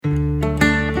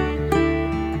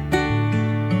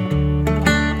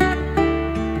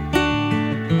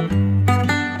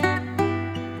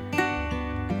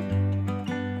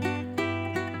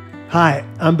Hi,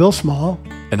 I'm Bill Small.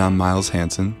 And I'm Miles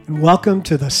Hansen. And welcome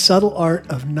to The Subtle Art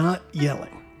of Not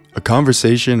Yelling. A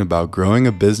conversation about growing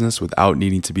a business without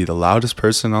needing to be the loudest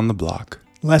person on the block.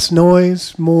 Less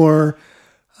noise, more...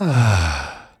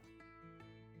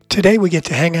 Today we get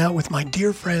to hang out with my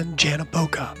dear friend Jana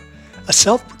Pochop, a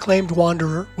self-proclaimed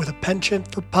wanderer with a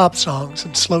penchant for pop songs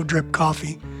and slow drip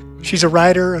coffee. She's a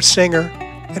writer, a singer,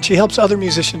 and she helps other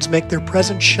musicians make their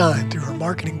presence shine through her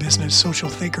marketing business, Social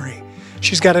Thinkery.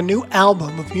 She's got a new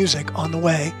album of music on the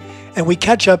way, and we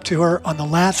catch up to her on the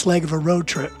last leg of a road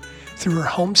trip through her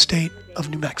home state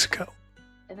of New Mexico.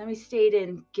 And then we stayed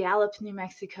in Gallup, New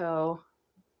Mexico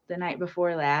the night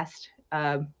before last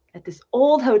at this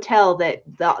old hotel that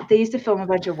they used to film a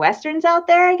bunch of Westerns out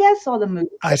there, I guess, all the movies.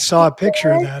 I saw a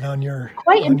picture of that on your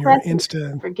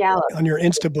for Gallup. On your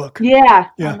Insta book. Yeah,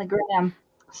 on the gram.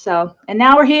 So, and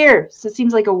now we're here. So it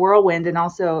seems like a whirlwind and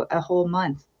also a whole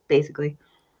month, basically.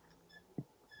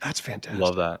 That's fantastic.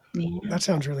 Love that. Yeah. That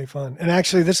sounds really fun. And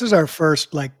actually, this is our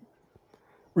first,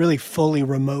 really fully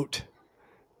remote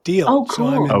deal. Oh,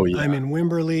 cool. So I'm in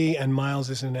Wimberley, and Miles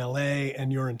is in LA,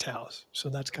 and you're in Taos. So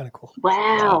that's kind of cool.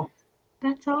 Wow.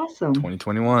 That's awesome.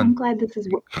 2021. I'm glad this is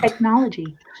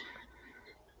technology.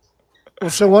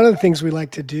 Well, so one of the things we like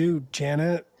to do,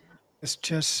 Jana, is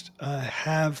just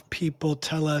have people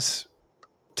tell us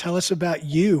about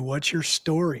you. What's your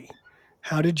story?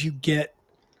 How did you get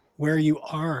where you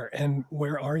are, and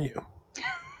where are you?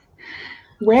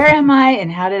 Where am I,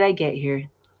 and how did I get here?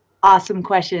 Awesome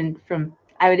question.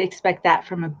 I would expect that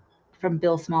from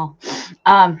Bill Small.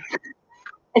 I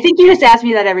think you just ask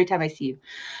me that every time I see you.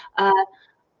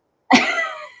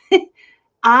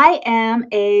 I'm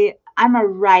a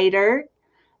writer,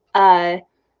 subcategory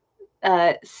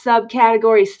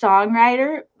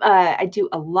songwriter. I do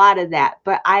a lot of that,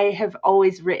 but I have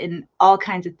always written all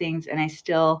kinds of things, and I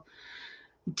still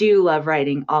do love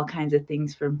writing all kinds of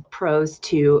things, from prose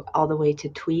to all the way to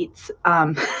tweets.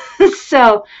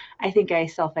 So I think I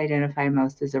self-identify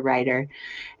most as a writer.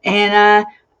 And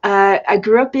I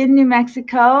grew up in New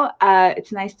Mexico.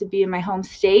 It's nice to be in my home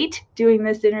state doing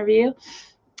this interview.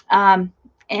 And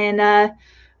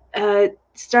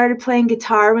started playing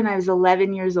guitar when I was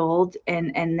 11 years old.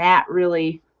 And that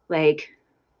really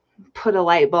put a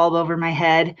light bulb over my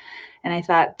head. And I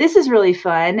thought, this is really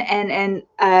fun. And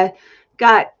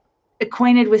got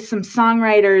acquainted with some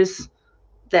songwriters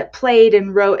that played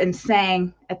and wrote and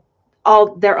sang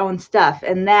all their own stuff.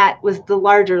 And that was the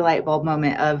larger light bulb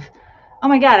moment of, oh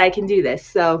my God, I can do this.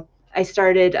 So I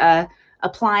started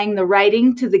applying the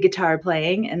writing to the guitar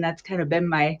playing, and that's kind of been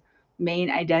my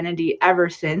main identity ever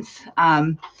since.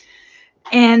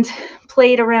 And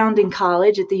played around in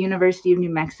college at the University of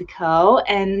New Mexico.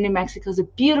 And New Mexico is a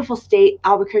beautiful state.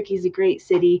 Albuquerque is a great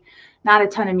city, not a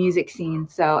ton of music scene.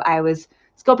 So I was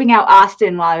scoping out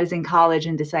Austin while I was in college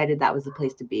and decided that was the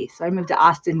place to be. So I moved to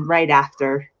Austin right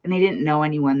after, and I didn't know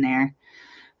anyone there.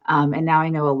 And now I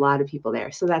know a lot of people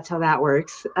there. So that's how that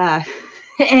works.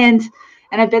 And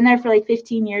I've been there for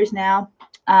 15 years now.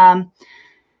 And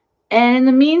in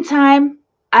the meantime,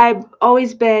 I've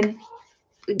always been...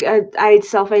 I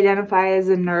self-identify as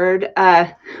a nerd.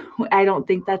 I don't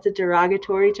think that's a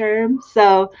derogatory term.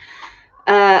 So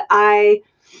I've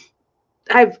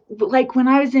when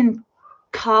I was in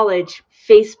college,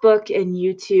 Facebook and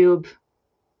YouTube,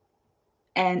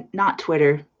 and not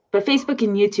Twitter, but Facebook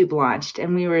and YouTube launched,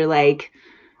 and we were like,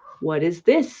 what is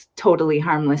this totally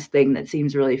harmless thing that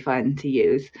seems really fun to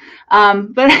use?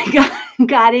 But I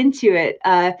got into it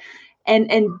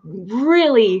and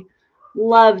really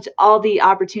loved all the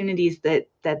opportunities that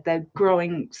the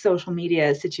growing social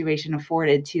media situation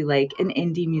afforded to an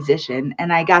indie musician.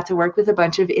 And I got to work with a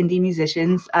bunch of indie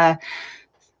musicians,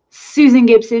 Susan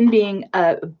Gibson being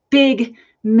a big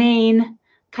main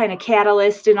kind of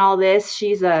catalyst in all this.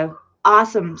 She's a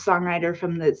awesome songwriter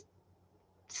from the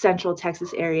Central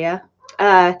Texas area.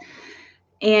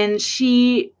 And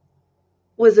she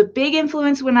was a big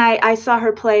influence when I saw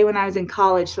her play when I was in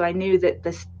college. So I knew that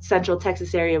the Central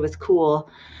Texas area was cool.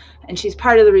 And she's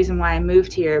part of the reason why I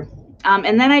moved here.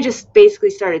 And then I just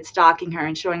basically started stalking her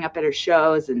and showing up at her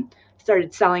shows and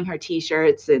started selling her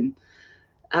T-shirts. And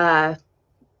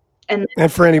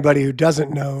for anybody who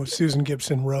doesn't know, Susan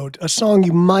Gibson wrote a song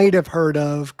you might have heard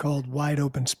of called Wide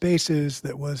Open Spaces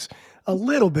that was a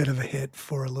little bit of a hit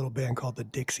for a little band called the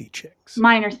Dixie Chicks.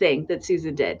 Minor thing that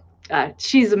Susan did.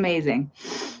 She's amazing.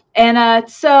 And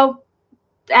so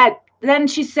then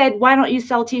she said, why don't you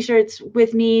sell T-shirts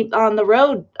with me on the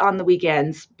road on the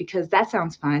weekends? Because that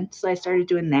sounds fun. So I started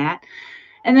doing that.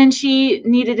 And then she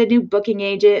needed a new booking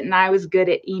agent, and I was good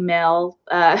at email.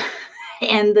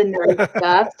 and the nerd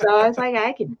stuff. So I was like,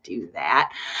 I can do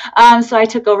that. So I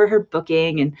took over her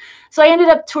booking. And so I ended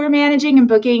up tour managing and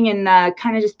booking and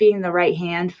kind of just being the right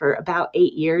hand for about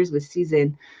 8 years with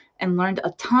Susan, and learned a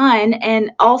ton,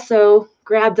 and also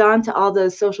grabbed onto all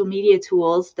those social media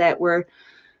tools that were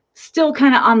still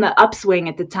kind of on the upswing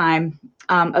at the time,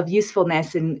 of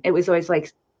usefulness. And it was always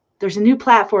like, there's a new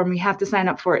platform, we have to sign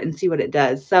up for it and see what it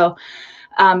does. So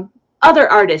other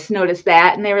artists noticed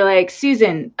that, and they were like,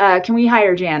 Susan, can we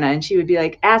hire Jana? And she would be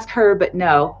like, ask her, but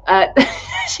no.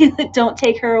 She don't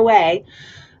take her away.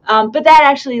 But that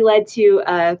actually led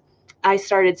to I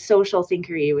started Social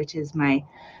Thinkery, which is my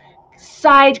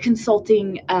side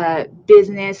consulting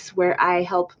business where I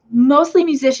help mostly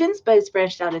musicians, but it's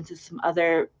branched out into some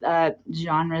other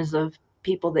genres of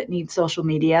people that need social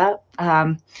media,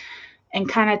 and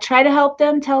kind of try to help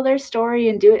them tell their story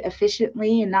and do it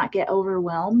efficiently and not get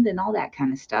overwhelmed and all that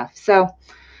kind of stuff. So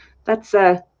that's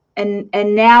and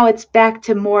now it's back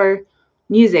to more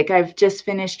music. I've just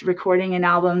finished recording an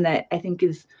album that I think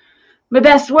is my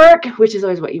best work, which is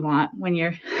always what you want when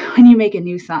you make a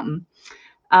new something.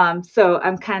 So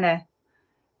I'm kind of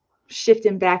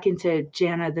shifting back into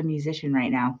Jana the musician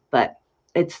right now, but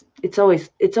it's always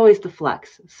the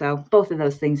flux. So both of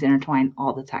those things intertwine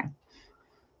all the time.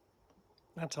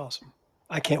 That's awesome.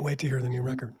 I can't wait to hear the new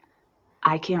record.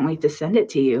 I can't wait to send it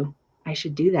to you. I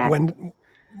should do that.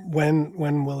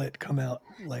 When will it come out,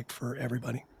 like, for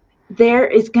everybody? There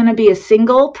is going to be a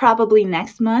single probably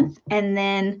next month, and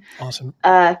then Awesome.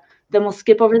 Then we'll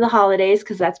skip over the holidays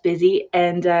because that's busy,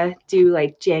 and do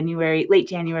like late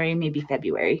January, maybe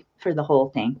February for the whole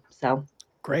thing. So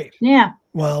great. Yeah.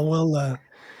 Well,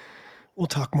 we'll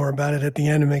talk more about it at the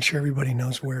end and make sure everybody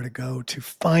knows where to go to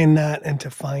find that and to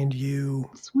find you.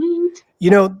 Sweet.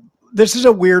 This is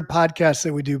a weird podcast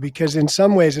that we do because in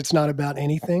some ways it's not about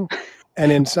anything,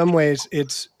 and in some ways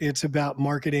it's about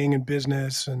marketing and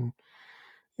business and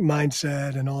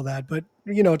mindset and all that. But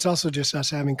it's also just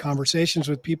us having conversations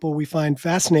with people we find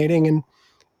fascinating,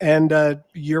 and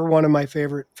you're one of my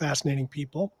favorite fascinating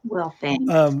people. Well,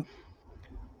 thanks.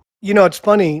 It's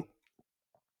funny.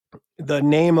 The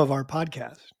name of our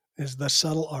podcast is The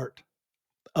Subtle Art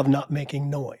of Not Making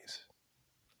Noise.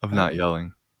 Of not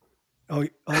yelling. Oh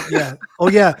yeah. Oh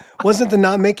yeah. Wasn't the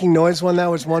not making noise one? That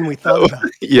was one we thought about.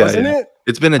 Yeah, wasn't it?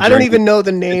 It's been I don't even know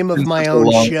the name of my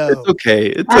own show. It's okay.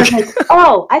 It's okay. Like,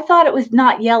 oh, I thought it was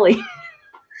not yelling.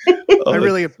 I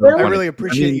really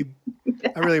appreciate you.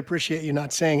 I really appreciate you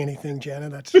not saying anything, Jana.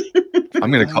 That's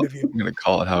I'm gonna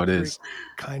call it how it is.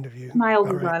 Kind of you. Miles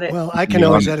is on it. Well, I can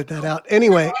always edit that out.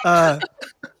 Anyway,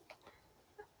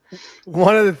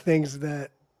 one of the things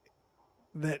that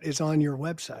is on your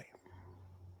website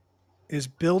is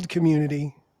build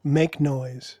community, make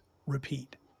noise,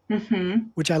 repeat,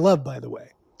 which I love, by the way.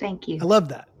 Thank you. I love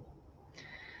that.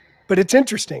 But it's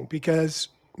interesting because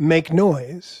make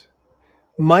noise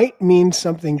might mean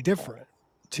something different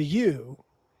to you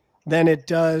than it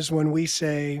does when we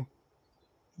say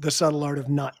the subtle art of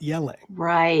not yelling.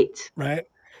 Right. Right.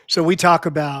 So we talk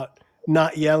about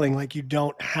not yelling, like you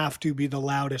don't have to be the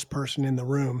loudest person in the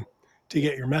room to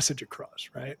get your message across.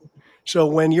 Right. So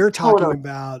when you're talking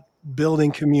about build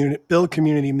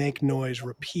community, make noise,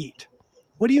 repeat,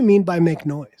 what do you mean by make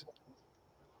noise?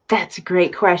 That's a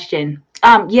great question.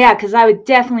 Yeah, because I would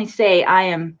definitely say I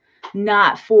am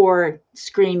not for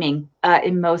screaming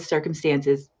in most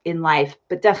circumstances in life,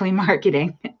 but definitely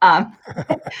marketing. I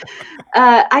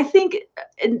think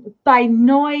by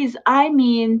noise, I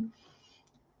mean,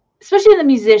 especially in the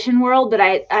musician world, but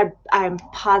I'm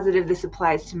positive this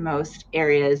applies to most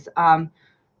areas.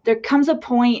 There comes a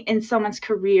point in someone's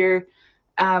career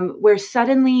where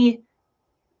suddenly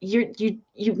you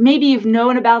maybe you've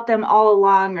known about them all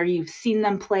along, or you've seen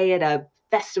them play at a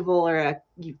festival, or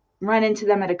you run into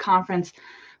them at a conference,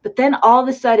 but then all of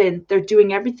a sudden they're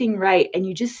doing everything right, and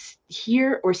you just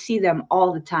hear or see them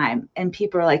all the time, and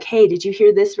people are like, hey, did you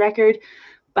hear this record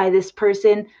by this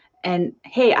person? And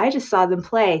hey, I just saw them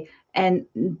play, and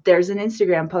there's an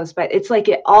Instagram post. But it's like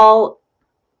it all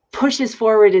pushes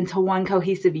forward into one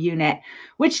cohesive unit,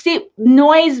 which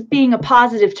noise being a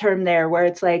positive term there, where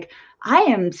it's like, I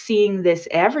am seeing this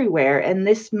everywhere, and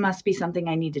this must be something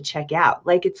I need to check out.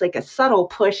 Like, it's like a subtle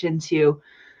push into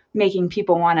making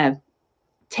people want to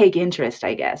take interest,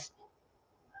 I guess.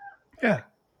 Yeah.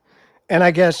 And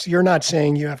I guess you're not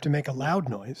saying you have to make a loud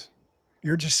noise.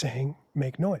 You're just saying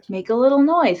make noise. Make a little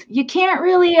noise. You can't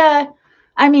really,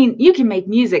 I mean, you can make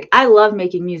music. I love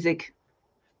making music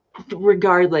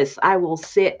regardless. I will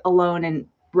sit alone and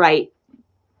write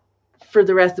for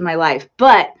the rest of my life.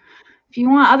 But if you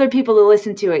want other people to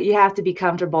listen to it, you have to be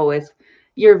comfortable with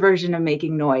your version of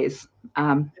making noise.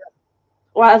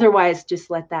 or otherwise just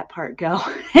let that part go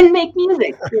and make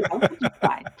music, which is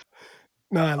fine.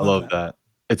 No, I I love love that. that.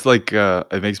 It's like,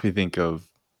 it makes me think of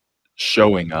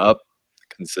showing up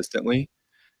consistently,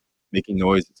 making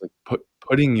noise. It's like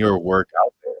putting your work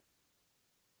out there,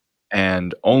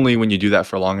 and only when you do that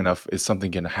for long enough is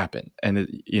something gonna happen, and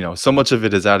so much of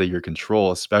it is out of your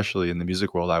control, especially in the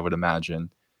music world, I would imagine.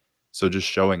 So just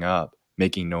showing up,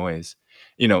 making noise.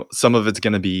 Some of it's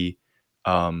gonna be,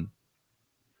 um,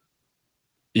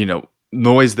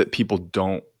 noise that people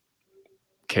don't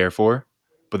care for,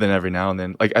 but then every now and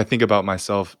then, like, I think about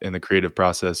myself in the creative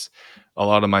process, a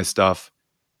lot of my stuff,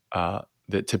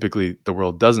 that typically the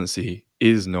world doesn't see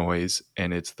is noise,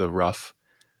 and it's the rough,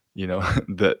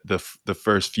 the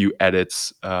first few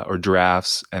edits, or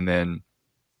drafts, and then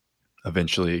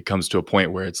eventually it comes to a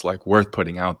point where it's, like, worth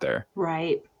putting out there.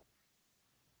 Right.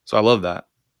 So I love that.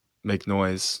 Make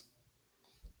noise,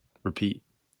 repeat.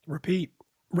 Repeat.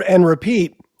 And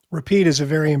repeat. Repeat is a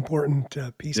very important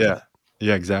piece to Yeah. that.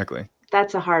 Yeah, exactly.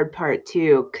 That's a hard part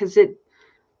too, because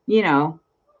you know,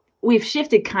 we've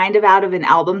shifted kind of out of an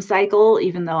album cycle,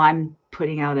 even though I'm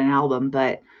putting out an album,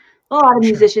 but a lot of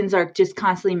Sure. musicians are just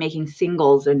constantly making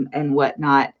singles and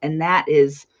whatnot, and that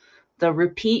is the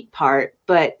repeat part.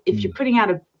 But if you're Mm. putting out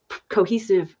a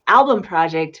cohesive album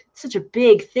project, it's such a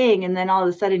big thing, and then all of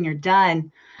a sudden you're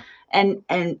done. And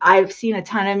I've seen a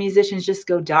ton of musicians just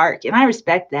go dark, and I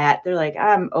respect that. They're like,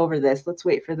 I'm over this. Let's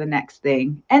wait for the next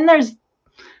thing. And there's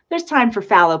time for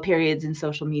fallow periods in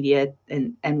social media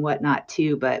and whatnot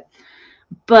too, but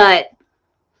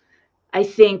I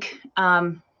think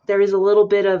there is a little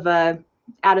bit of a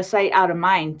out of sight, out of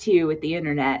mind too with the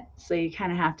internet. So you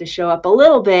kind of have to show up a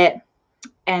little bit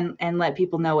and let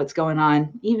people know what's going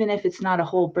on, even if it's not a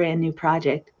whole brand new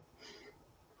project.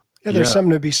 Yeah, there's Yeah.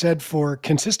 something to be said for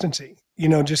consistency,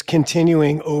 just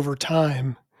continuing over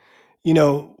time.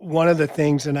 One of the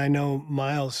things, and I know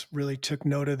Miles really took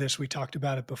note of this, we talked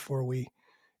about it before we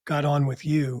got on with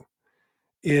you,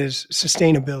 is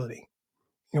sustainability.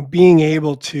 Being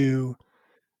able to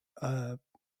uh,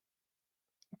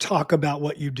 talk about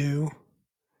what you do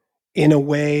in a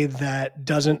way that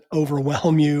doesn't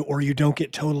overwhelm you or you don't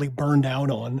get totally burned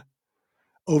out on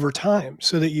over time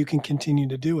so that you can continue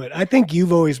to do it. I think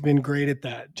you've always been great at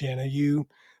that, Jana.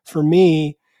 For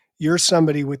me, you're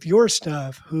somebody with your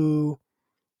stuff who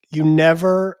I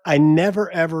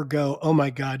never ever go, oh my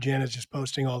God, Jana's just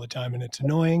posting all the time and it's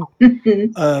annoying.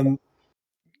 Um,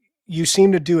 you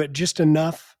seem to do it just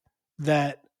enough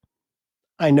that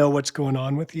I know what's going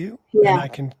on with you and Yeah.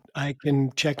 I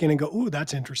can check in and go, ooh,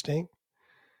 that's interesting.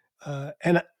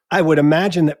 And I would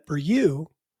imagine that for you,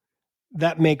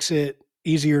 that makes it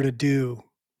easier to do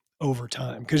over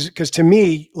time. Because to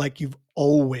me, like you've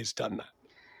always done that.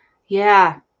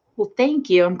 Yeah. Well, thank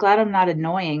you. I'm glad I'm not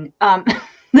annoying.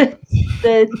 The,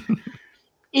 the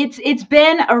it's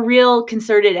been a real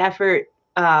concerted effort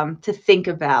to think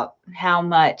about how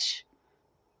much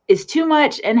is too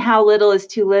much and how little is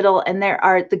too little. And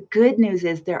the good news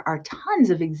is there are tons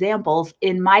of examples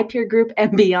in my peer group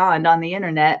and beyond on the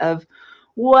internet of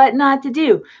what not to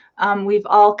do. We've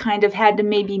all kind of had to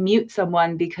maybe mute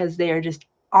someone because they are just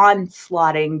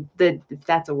onslaughting if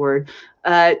that's a word,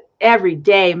 every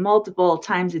day, multiple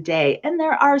times a day. And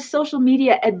there are social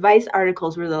media advice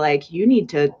articles where they're like, you need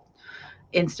to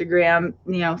Instagram,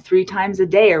 3 times a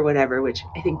day or whatever, which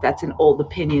I think that's an old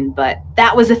opinion, but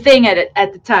that was a thing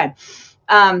at the time.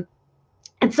 Um,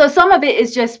 and so some of it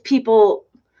is just people,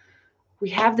 we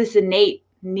have this innate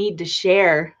need to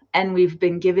share, and we've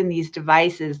been given these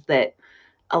devices that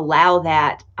allow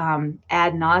that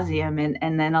ad nauseum,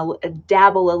 and then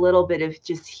dabble a little bit of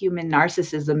just human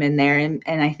narcissism in there. And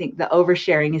I think the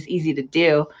oversharing is easy to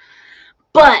do.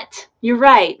 But you're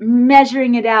right,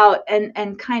 measuring it out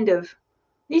and kind of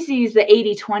I used to use the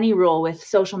 80-20 rule with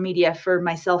social media for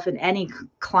myself and any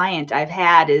client I've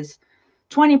had is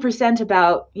 20%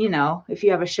 about, if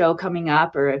you have a show coming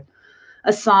up or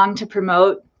a song to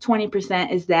promote,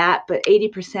 20% is that, but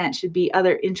 80% should be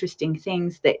other interesting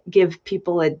things that give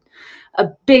people a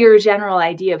bigger general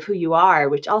idea of who you are,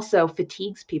 which also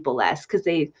fatigues people less because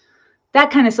that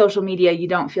kind of social media, you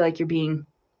don't feel like you're being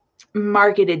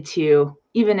marketed to,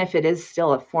 even if it is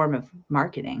still a form of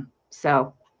marketing.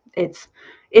 So it's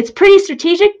it's pretty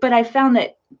strategic, but I found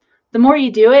that the more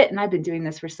you do it, and I've been doing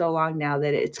this for so long now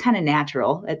that it's kind of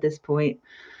natural at this point.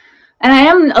 And I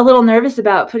am a little nervous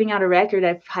about putting out a record.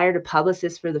 I've hired a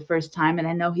publicist for the first time, and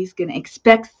I know he's going to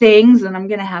expect things, and I'm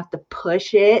going to have to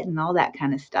push it and all that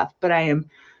kind of stuff. But I am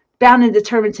bound and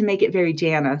determined to make it very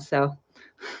Jana. So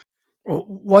Well,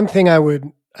 one thing I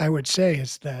would say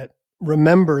is that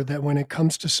remember that when it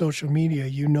comes to social media,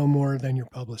 you know more than your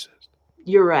publicist.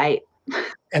 you're right.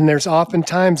 And there's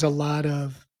oftentimes a lot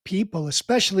of people,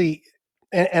 especially,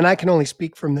 and I can only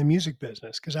speak from the music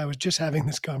business because I was just having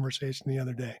this conversation the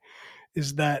other day,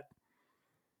 is that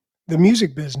the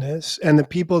music business and the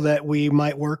people that we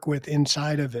might work with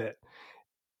inside of it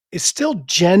is still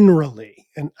generally,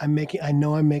 and I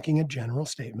know I'm making a general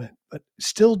statement, but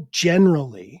still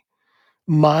generally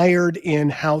mired in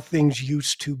how things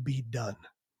used to be done.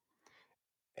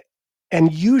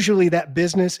 And usually that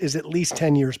business is at least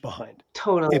 10 years behind,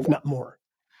 Totally. if not more.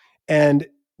 And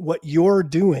what you're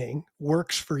doing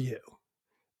works for you.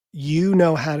 You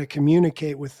know how to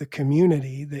communicate with the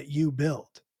community that you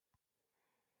built.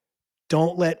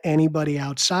 Don't let anybody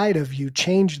outside of you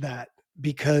change that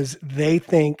because they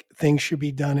think things should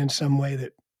be done in some way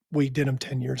that we did them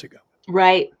 10 years ago.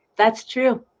 Right. That's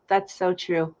true. That's so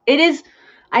true. It is.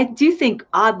 I do think,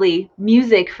 oddly,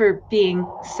 music, for being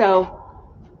so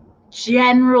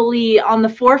generally on the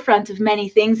forefront of many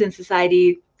things in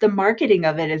society, the marketing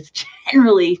of it is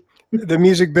generally. The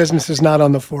music business is not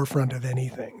on the forefront of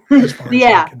anything as far as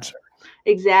I'm concerned.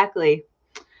 Exactly.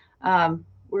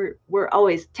 We're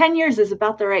always 10 years is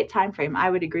about the right time frame. I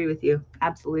would agree with you.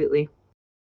 Absolutely.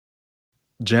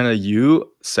 Jana,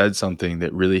 you said something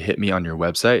that really hit me on your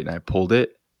website, and I pulled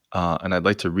it, and I'd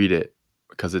like to read it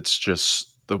because it's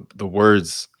just the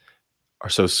words are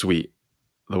so sweet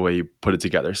the way you put it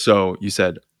together. So you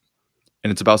said,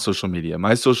 and it's about social media.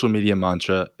 My social media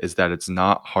mantra is that it's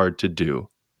not hard to do.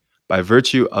 By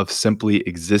virtue of simply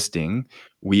existing,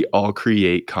 we all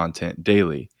create content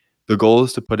daily. The goal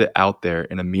is to put it out there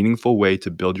in a meaningful way to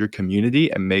build your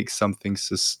community and make something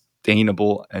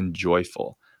sustainable and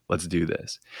joyful. Let's do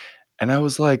this. And I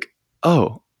was like,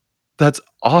 oh, that's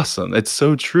awesome. It's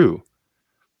so true.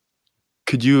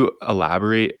 Could you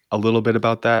elaborate a little bit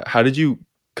about that? How did you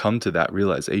come to that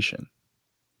realization?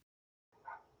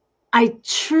 I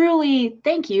truly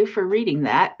thank you for reading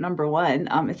that. Number one,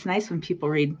 it's nice when people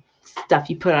read stuff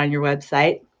you put on your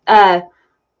website. I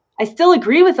still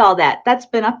agree with all that. That's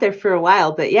been up there for a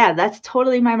while, but yeah, that's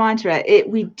totally my mantra.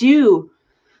 We do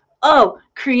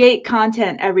create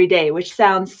content every day, which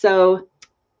sounds so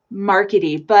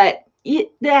markety, but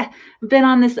I've been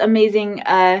on this amazing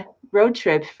road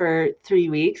trip for 3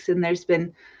 weeks, and there's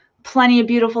been plenty of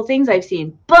beautiful things I've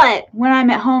seen. But when I'm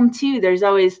at home too, there's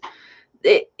always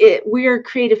we're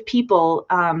creative people,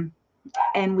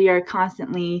 and we are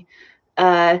constantly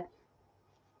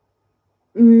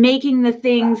making the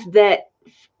things that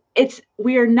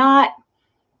we are not.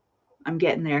 I'm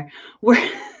getting there.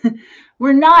 We're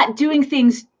we're not doing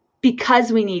things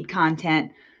because we need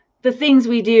content. The things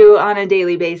we do on a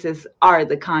daily basis are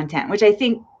the content, which I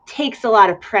think takes a lot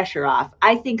of pressure off.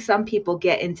 I think some people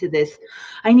get into this,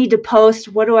 I need to post,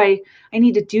 I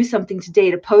need to do something today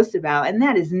to post about, and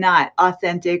that is not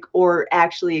authentic or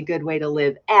actually a good way to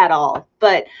live at all.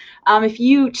 But if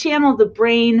you channel the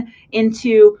brain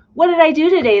into, what did I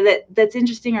do today that's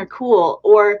interesting or cool,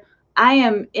 or I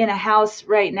am in a house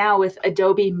right now with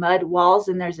Adobe mud walls,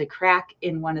 and there's a crack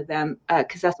in one of them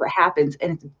because that's what happens,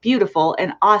 and it's beautiful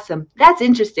and awesome. That's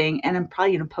interesting, and I'm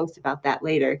probably going to post about that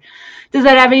later. Does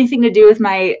that have anything to do with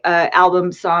my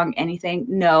album, song, anything?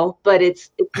 No, but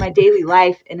it's my daily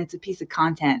life, and it's a piece of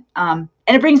content, and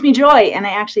it brings me joy. And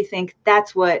I actually think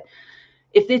that's what,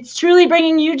 if it's truly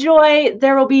bringing you joy,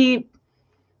 there will be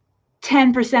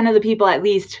 10% of the people at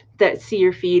least that see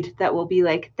your feed that will be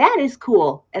like, that is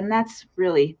cool. And that's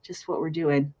really just what we're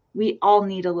doing. We all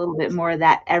need a little bit more of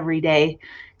that every day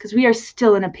because we are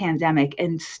still in a pandemic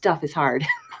and stuff is hard.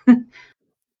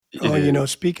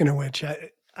 Speaking of which,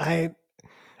 I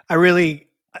really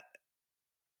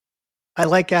I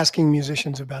like asking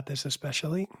musicians about this,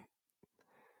 especially.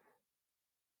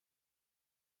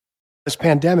 This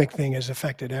pandemic thing has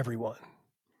affected everyone.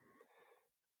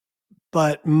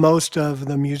 But most of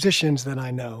the musicians that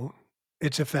I know,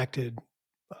 it's affected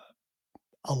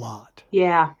a lot.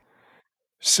 Yeah.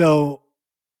 So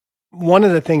one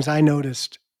of the things I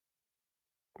noticed,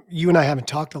 you and I haven't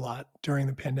talked a lot during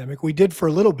the pandemic. We did for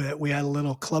a little bit. We had a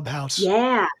little clubhouse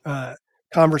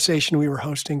conversation we were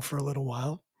hosting for a little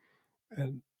while.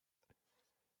 And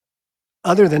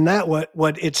other than that,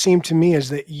 what it seemed to me is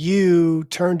that you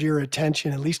turned your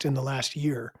attention, at least in the last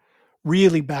year,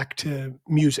 really back to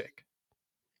music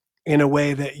in a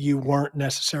way that you weren't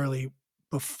necessarily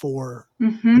before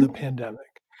the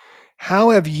pandemic.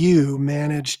 How have you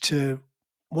managed to,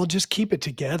 just keep it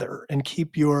together and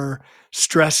keep your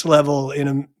stress level in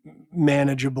a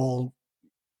manageable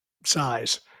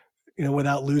size,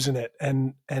 without losing it,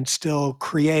 and still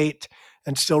create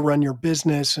and still run your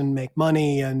business and make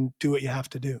money and do what you have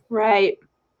to do? Right.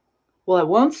 Well, I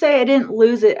won't say I didn't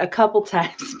lose it a couple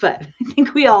times, but I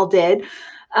think we all did.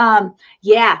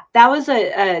 Yeah, that was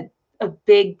a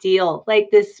big deal.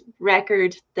 Like this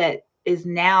record that is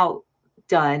now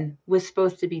done was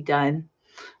supposed to be done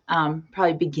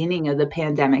probably beginning of the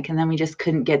pandemic, and then we just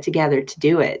couldn't get together to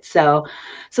do it. So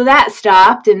that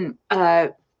stopped, and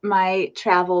my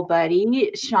travel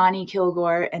buddy Shawnee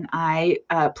Kilgore and I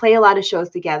play a lot of shows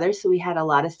together, so we had a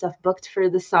lot of stuff booked for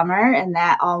the summer, and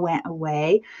that all went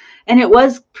away, and it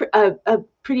was a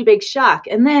pretty big shock.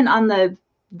 And then on the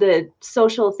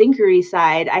social thinkery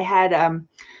side, I had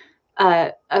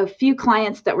a few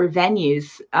clients that were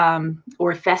venues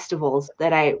or festivals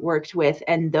that I worked with,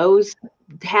 and those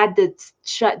had to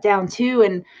shut down too.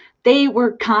 And they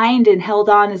were kind and held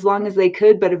on as long as they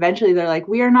could, but eventually they're like,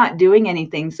 "We are not doing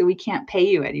anything, so we can't pay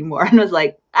you anymore." And I was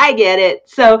like, "I get it."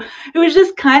 So it was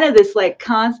just kind of this like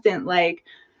constant like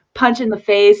punch in the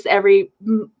face every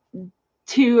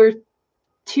 2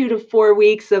 to 4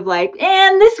 weeks of like,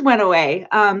 and this went away,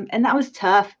 and that was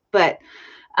tough, but.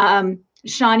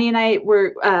 Shawnee and I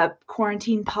were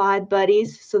quarantine pod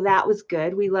buddies, so that was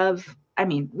good. We love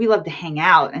to hang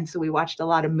out, and so we watched a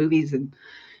lot of movies and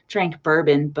drank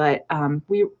bourbon, but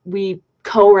we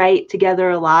co-write together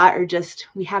a lot, or just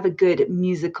we have a good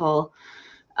musical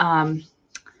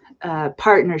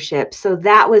partnership. So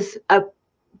that was a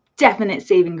definite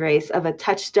saving grace of a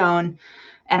touchstone,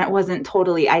 and it wasn't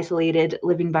totally isolated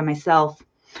living by myself.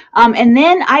 And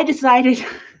then I decided,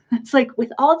 it's like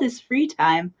with all this free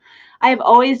time, I have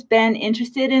always been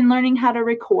interested in learning how to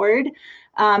record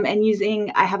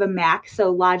and I have a Mac, so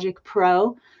Logic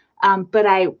Pro, but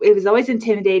it was always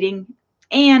intimidating.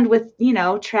 And with,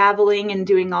 traveling and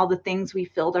doing all the things we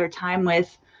filled our time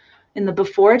with in the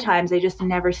before times, I just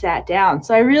never sat down.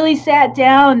 So I really sat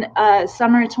down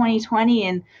summer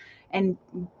 2020 and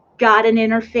got an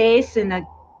interface and a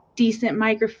decent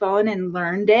microphone and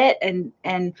learned it. And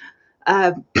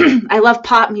I love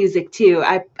pop music too.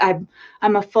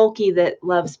 I'm a folkie that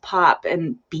loves pop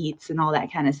and beats and all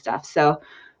that kind of stuff. So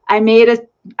I wrote,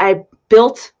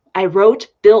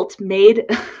 built, made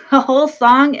a whole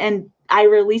song, and I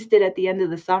released it at the end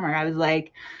of the summer. I was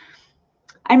like,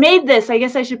 I made this, I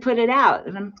guess I should put it out,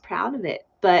 and I'm proud of it.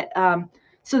 But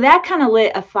so that kind of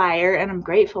lit a fire, and I'm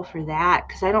grateful for that,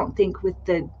 because I don't think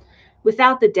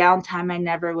without the downtime, I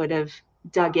never would have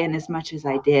dug in as much as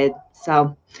I did.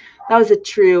 So that was a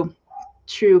true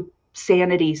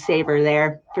sanity saver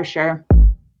there, for sure.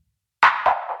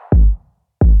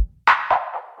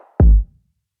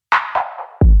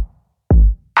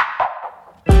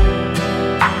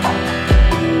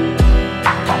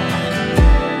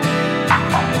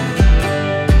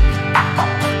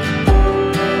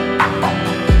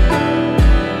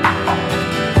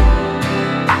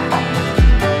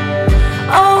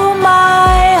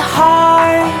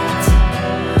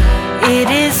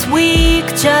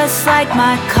 Just like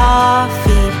my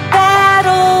coffee,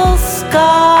 battle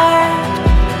scarred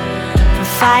from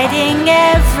fighting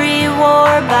every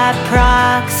war by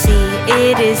proxy.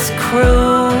 It is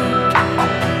crude.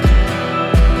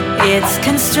 It's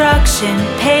construction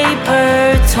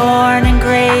paper torn in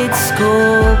grade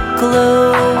school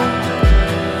glue,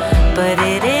 but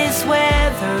it is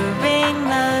weathering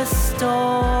the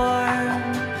storm.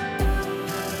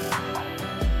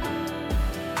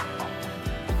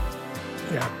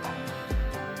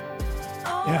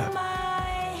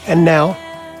 And now,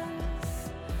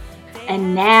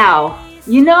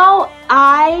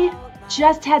 I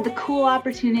just had the cool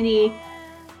opportunity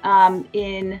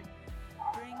in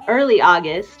early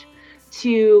August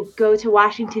to go to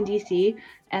Washington, D.C.,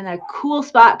 and a cool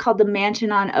spot called the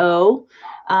Mansion on O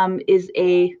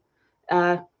it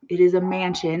is a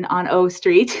mansion on O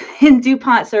Street in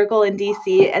DuPont Circle in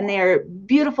D.C., and they are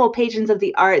beautiful patrons of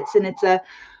the arts, and it's a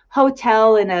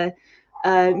hotel and a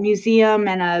museum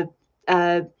and a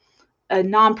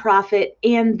nonprofit,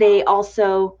 and they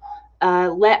also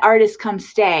let artists come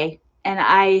stay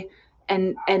and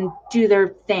do their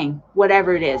thing,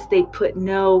 whatever it is. They put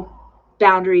no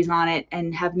boundaries on it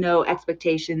and have no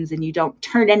expectations, and you don't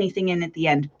turn anything in at the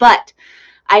end. But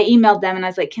I emailed them and I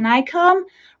was like, "Can I come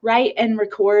write and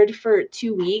record for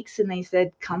 2 weeks?" And they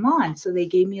said, "Come on." So they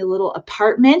gave me a little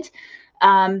apartment,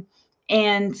 and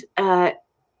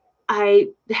I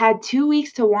had 2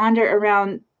 weeks to wander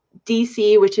around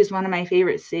DC, which is one of my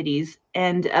favorite cities.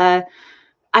 And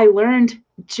I learned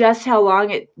just how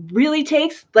long it really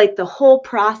takes, like the whole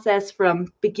process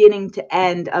from beginning to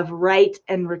end of write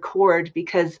and record,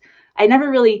 because I'm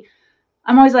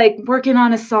always like working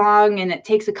on a song and it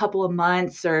takes a couple of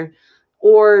months or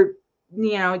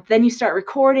then you start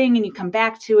recording and you come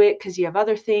back to it because you have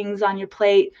other things on your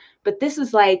plate. But this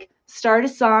is like, start a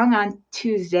song on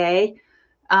Tuesday,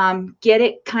 get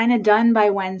it kind of done by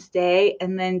Wednesday,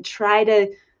 and then try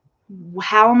to,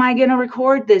 how am I going to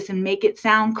record this and make it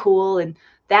sound cool? And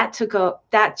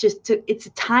it's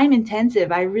time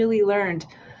intensive. I really learned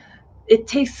it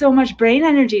takes so much brain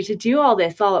energy to do all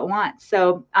this all at once.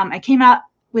 So I came out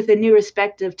with a new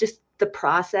respect of just the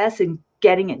process and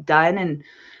getting it done, and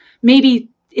maybe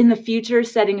in the future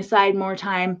setting aside more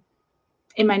time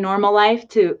in my normal life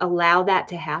to allow that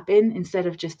to happen instead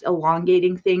of just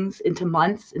elongating things into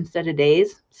months instead of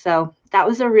days. So that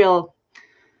was a real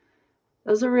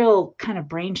kind of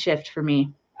brain shift for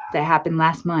me that happened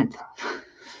last month.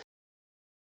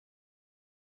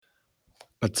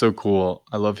 That's so cool.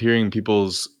 I love hearing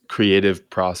people's creative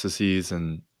processes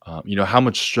and how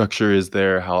much structure is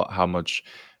there, how much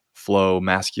flow,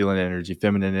 masculine energy,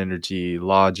 feminine energy,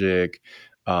 logic.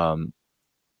 Um,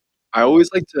 I always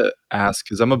like to ask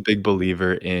because I'm a big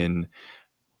believer in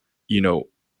you know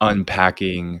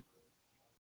unpacking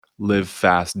live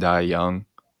fast, die young,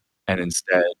 and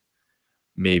instead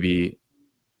maybe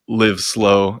live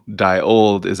slow, die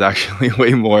old is actually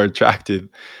way more attractive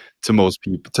to most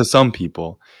people, to some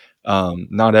people,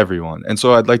 not everyone. And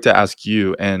so I'd like to ask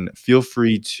you, and feel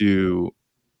free to,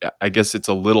 I guess it's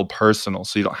a little personal,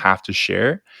 so you don't have to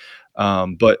share.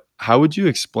 But how would you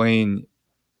explain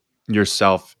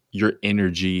yourself, your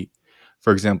energy?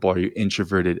 For example, are you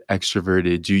introverted,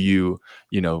 extroverted? Do you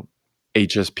know,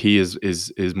 HSP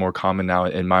is more common now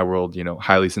in my world,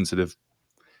 highly sensitive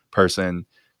person,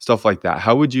 stuff like that.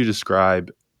 How would you describe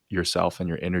yourself and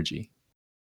your energy?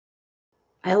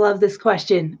 I love this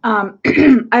question.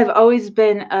 I've always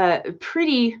been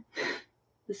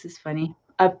this is funny,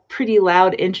 a pretty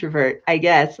loud introvert, I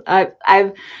guess.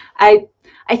 I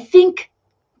I think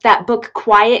that book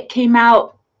Quiet came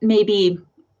out maybe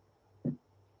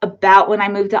about when I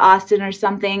moved to Austin or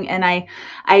something, and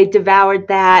I devoured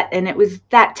that, and it was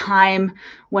that time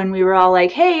when we were all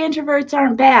like, "Hey, introverts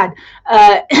aren't bad,"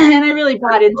 and I really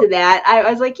bought into that. I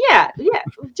was like, "Yeah,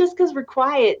 just because we're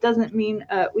quiet doesn't mean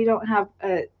we don't have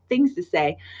things to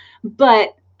say,"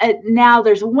 but now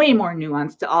there's way more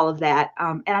nuance to all of that,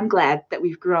 and I'm glad that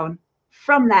we've grown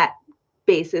from that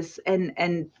basis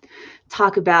and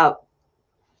talk about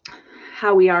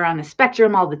how we are on a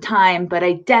spectrum all the time, but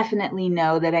I definitely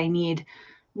know that I need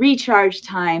recharge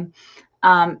time.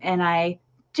 And I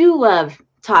do love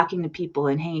talking to people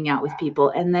and hanging out with people.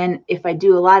 And then if I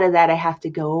do a lot of that, I have to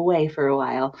go away for a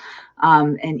while.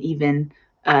 And even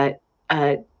uh,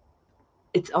 uh,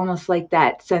 it's almost like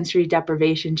that sensory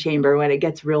deprivation chamber when it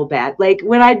gets real bad. Like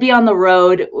when I'd be on the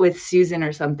road with Susan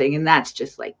or something, and that's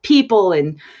just like people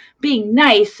and being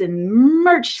nice and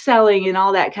merch selling and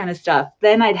all that kind of stuff.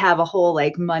 Then I'd have a whole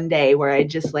like Monday where I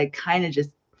just like kind of just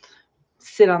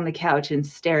sit on the couch and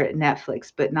stare at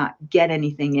Netflix, but not get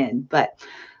anything in. But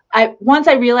once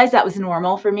I realized that was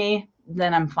normal for me,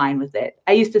 then I'm fine with it.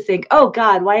 I used to think, oh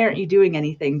God, why aren't you doing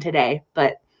anything today?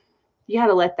 But you got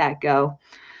to let that go.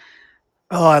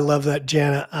 Oh, I love that,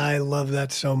 Jana. I love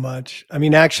that so much. I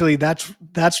mean, actually, that's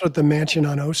what the mansion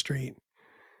on O Street,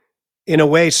 in a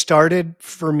way, started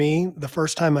for me the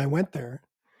first time I went there.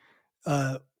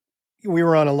 Uh, we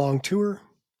were on a long tour.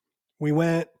 We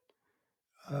went.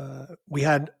 We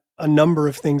had a number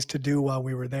of things to do while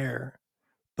we were there,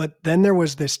 but then there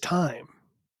was this time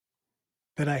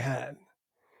that I had,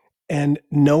 and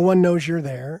no one knows you're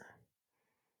there.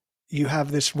 You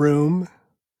have this room.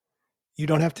 You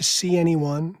don't have to see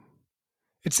anyone.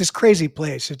 It's this crazy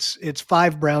place. It's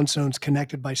 5 brownstones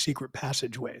connected by secret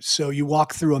passageways. So you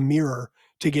walk through a mirror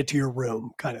to get to your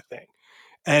room, kind of thing.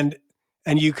 And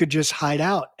you could just hide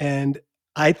out. And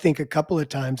I think a couple of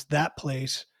times that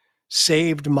place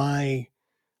saved my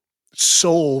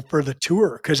soul for the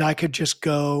tour, because I could just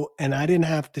go and I didn't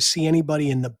have to see anybody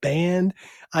in the band.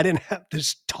 I didn't have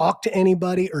to talk to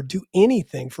anybody or do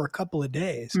anything for a couple of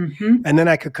days. Mm-hmm. And then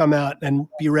I could come out and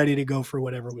be ready to go for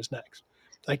whatever was next.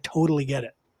 I totally get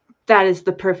it. That is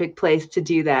the perfect place to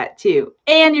do that too.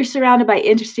 And you're surrounded by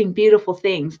interesting, beautiful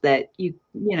things that you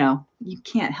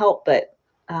can't help but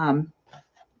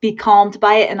be calmed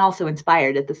by it and also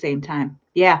inspired at the same time.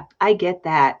 Yeah, I get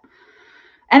that.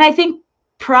 And I think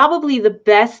probably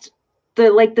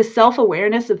the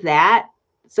self-awareness of that.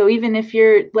 So even if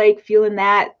you're like feeling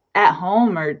that at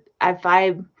home, or if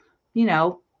I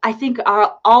think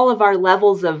all of our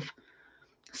levels of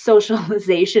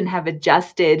socialization have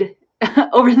adjusted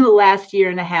over the last year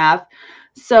and a half.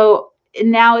 So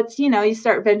now it's, you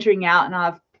start venturing out and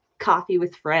I'll have coffee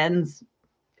with friends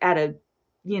at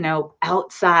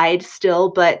outside still,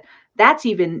 but that's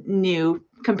even new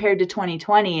compared to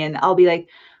 2020. And I'll be like,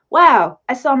 wow,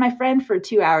 I saw my friend for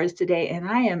 2 hours today and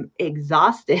I am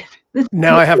exhausted.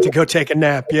 Now I have to go take a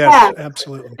nap. Yeah. Yes,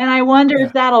 absolutely. And I wonder Yeah.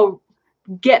 if that'll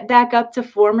get back up to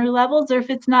former levels, or if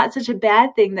it's not such a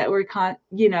bad thing that we're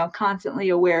constantly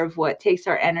aware of what takes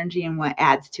our energy and what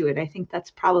adds to it. I think that's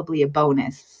probably a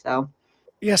bonus. So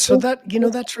Yeah, so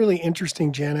that's really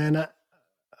interesting, Jana. And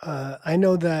I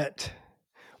know that.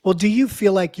 Well, do you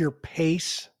feel like your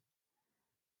pace,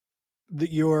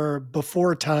 that your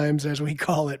before times, as we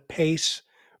call it, pace,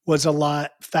 was a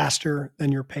lot faster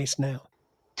than your pace now?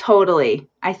 totally.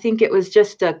 I think it was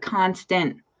just a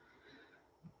constant.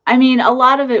 I mean, a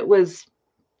lot of it was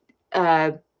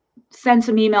send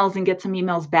some emails and get some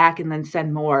emails back and then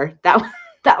send more.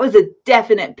 That was a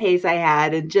definite pace I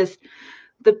had, and just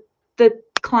the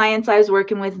clients I was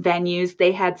working with, venues,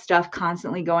 they had stuff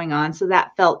constantly going on, so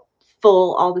that felt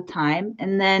full all the time.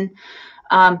 And then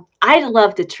I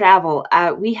love to travel.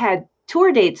 We had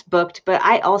tour dates booked, but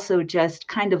I also just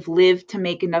kind of lived to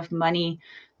make enough money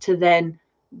to then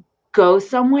go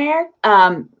somewhere.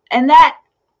 And that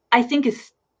I think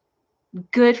is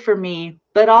good for me,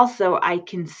 but also I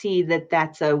can see that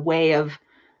that's a way of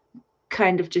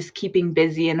kind of just keeping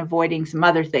busy and avoiding some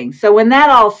other things. So when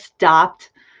that all stopped,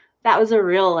 that was a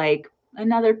real, like,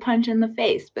 another punch in the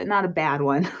face, but not a bad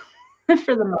one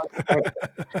for the most part.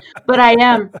 But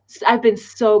I've been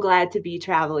so glad to be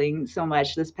traveling so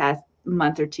much this past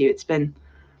month or two.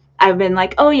 I've been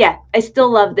like, oh yeah, I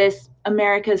still love this.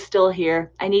 America's still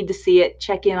here. I need to see it,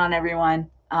 check in on everyone.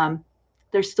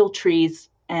 There's still trees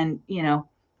and,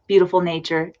 beautiful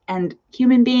nature and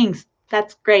human beings.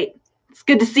 That's great. It's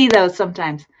good to see those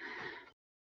sometimes.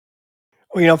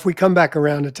 Well, if we come back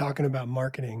around to talking about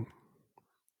marketing,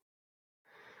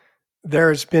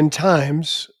 there's been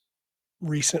times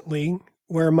recently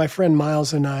where my friend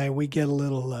Miles and I, we get a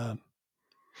little,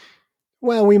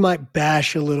 we might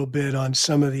bash a little bit on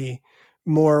some of the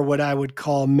more what I would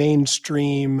call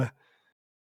mainstream.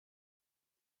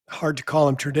 Hard to call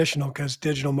them traditional because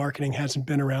digital marketing hasn't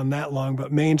been around that long,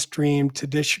 but mainstream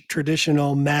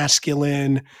traditional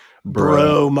masculine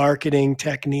bro marketing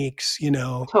techniques,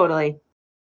 Totally.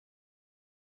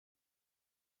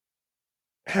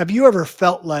 Have you ever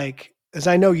felt like, as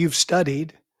I know you've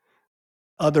studied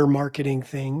other marketing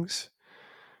things,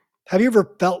 have you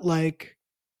ever felt like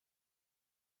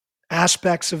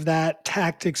aspects of that,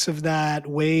 tactics of that,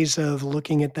 ways of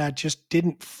looking at that just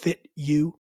didn't fit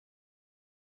you?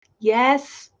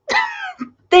 Yes.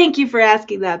 Thank you for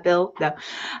asking that, Bill. No.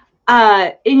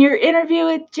 In your interview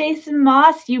with Jason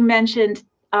Moss, you mentioned,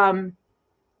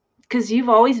 because you've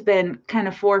always been kind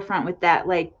of forefront with that,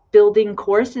 like building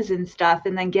courses and stuff,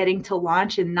 and then getting to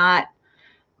launch and not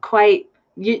quite,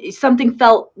 something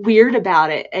felt weird about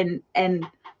it. And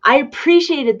I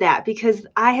appreciated that, because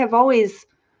I have always,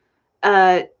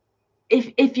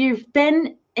 if you've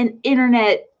been an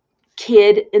internet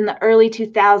kid in the early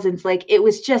 2000s, like, it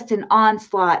was just an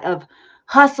onslaught of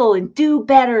hustle and do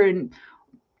better and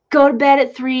go to bed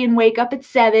at 3 and wake up at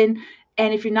 7.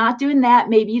 And if you're not doing that,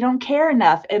 maybe you don't care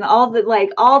enough, and all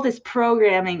this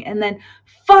programming, and then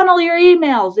funnel your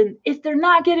emails, and if they're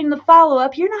not getting the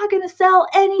follow-up, you're not going to sell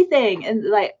anything, and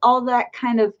like all that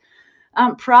kind of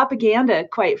propaganda,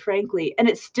 quite frankly. And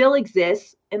it still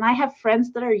exists, and I have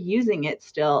friends that are using it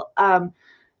still.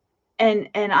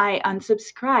 And I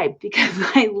unsubscribe because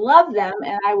I love them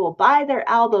and I will buy their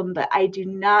album, but I do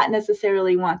not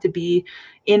necessarily want to be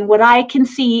in what I can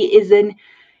see is a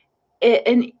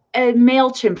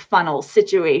MailChimp funnel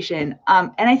situation.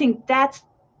 And I think that's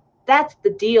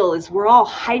the deal, is we're all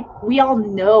hype. We all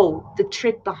know the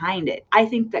trick behind it. I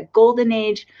think that golden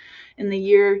age in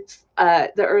the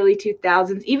early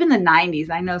 2000s, even the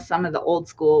 90s, I know some of the old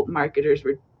school marketers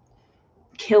were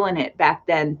killing it back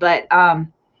then, but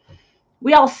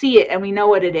we all see it and we know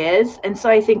what it is. And so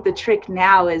I think the trick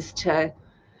now is to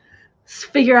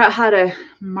figure out how to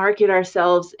market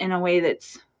ourselves in a way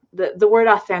that's, the word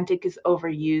authentic is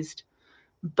overused,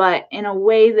 but in a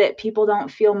way that people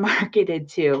don't feel marketed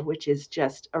to, which is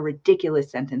just a ridiculous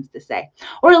sentence to say.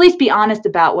 Or at least be honest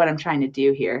about what I'm trying to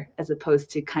do here, as opposed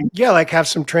to kind of. Yeah, like have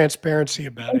some transparency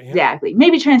about it. Yeah. Exactly.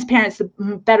 Maybe transparent is a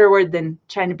better word than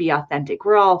trying to be authentic.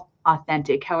 We're all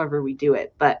authentic, however we do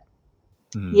it. But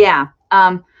yeah,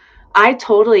 I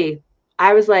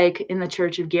was like in the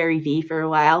church of Gary Vee for a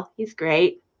while. He's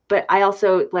great. But I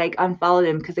also like unfollowed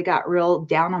him because I got real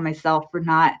down on myself for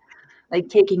not like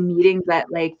taking meetings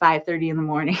at like 5:30 in the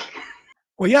morning.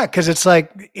 Well, yeah, because it's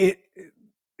like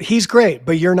he's great,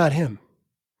 but you're not him.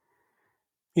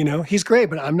 He's great,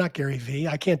 but I'm not Gary Vee.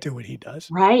 I can't do what he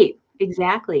does. Right.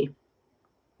 Exactly.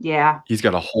 Yeah. He's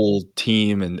got a whole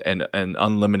team and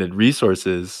unlimited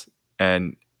resources,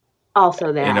 and Also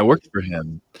and that. it worked for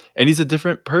him. And he's a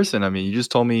different person. I mean, you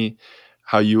just told me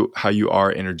how you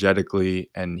are energetically,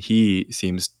 and he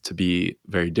seems to be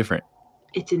very different.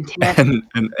 It's intense.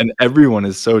 And everyone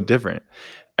is so different.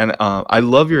 And I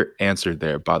love your answer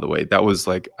there, by the way. That was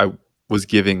like I was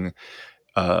giving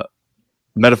a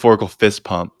metaphorical fist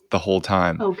pump the whole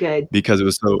time Oh, good. because it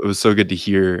was so good to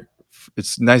hear.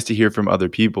 It's nice to hear from other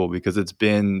people because it's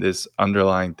been this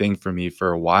underlying thing for me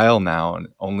for a while now, and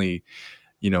only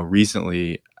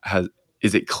recently has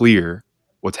is it clear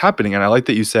what's happening. And I like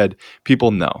that you said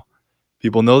people know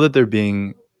that they're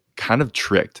being kind of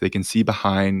tricked. They can see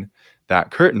behind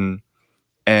that curtain.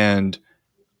 And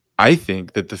I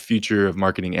think that the future of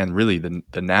marketing, and really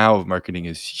the now of marketing,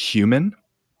 is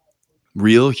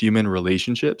real human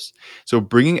relationships. So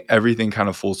bringing everything kind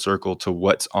of full circle to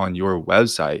what's on your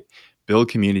website: build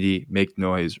community, make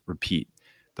noise, repeat.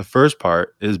 The first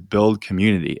part is build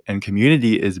community, and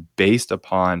community is based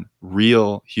upon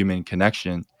real human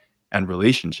connection and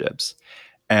relationships.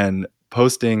 And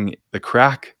posting the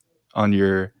crack on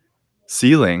your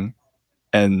ceiling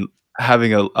and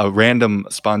having a random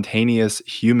spontaneous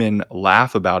human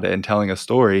laugh about it and telling a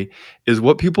story is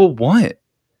what people want.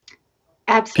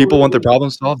 People want their Absolutely.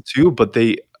 problems solved too, but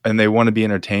they wanna be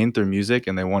entertained through music,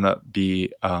 and they wanna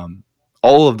be,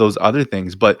 all of those other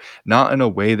things, but not in a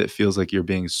way that feels like you're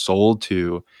being sold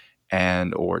to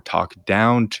and or talked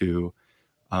down to.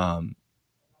 um,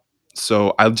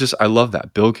 so I love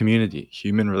that. Build community,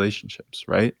 human relationships,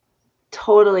 right?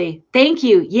 Totally. Thank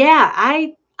you. Yeah,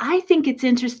 I think it's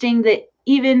interesting that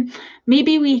even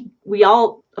maybe we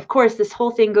all, of course, this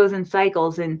whole thing goes in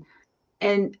cycles, and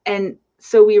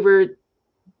so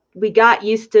we got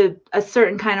used to a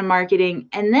certain kind of marketing,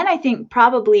 and then I think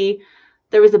probably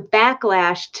there was a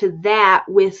backlash to that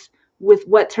with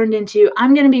what turned into,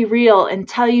 I'm going to be real and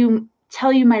tell you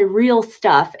my real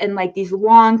stuff, and like these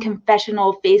long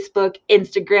confessional Facebook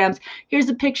Instagrams. Here's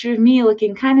a picture of me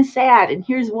looking kind of sad, and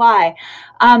here's why.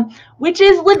 Which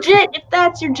is legit if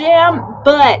that's your jam,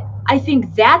 but I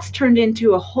think that's turned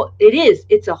into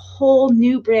it's a whole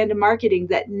new brand of marketing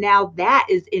that now that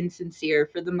is insincere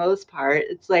for the most part.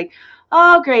 It's like,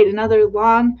 oh, great, another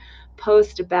long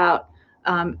post about,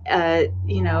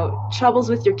 troubles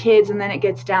with your kids. And then it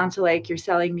gets down to like, you're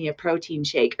selling me a protein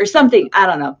shake or something. I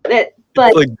don't know. It's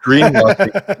But like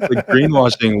greenwashing. It's like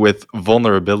greenwashing with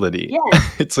vulnerability.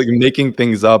 yes, It's like making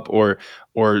things up or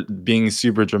being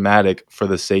super dramatic for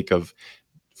the sake of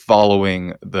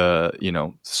following the,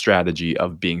 strategy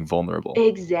of being vulnerable.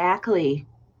 exactly.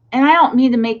 And I don't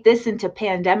mean to make this into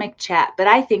pandemic chat, but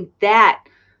I think that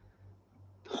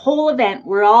whole event,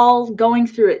 we're all going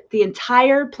through it. The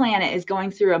entire planet is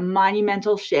going through a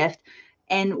monumental shift,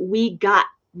 and we got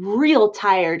real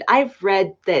tired. I've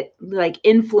read that like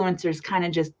influencers kind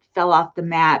of just fell off the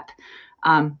map.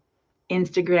 Um,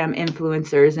 Instagram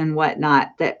influencers and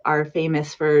whatnot that are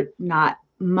famous for not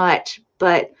much,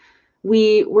 but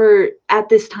we were at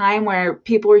this time where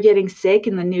people were getting sick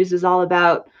and the news is all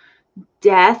about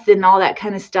death and all that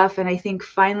kind of stuff. And I think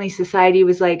finally society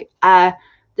was like,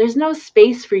 there's no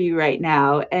space for you right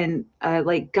now. And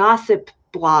like gossip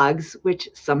blogs, which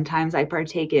sometimes I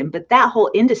partake in, but that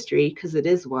whole industry, because it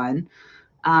is one,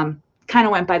 kind of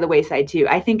went by the wayside too.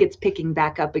 I think it's picking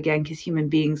back up again because human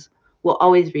beings will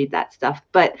always read that stuff.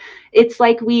 But it's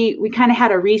like we kind of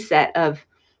had a reset of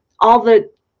all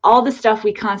the all the stuff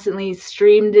we constantly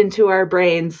streamed into our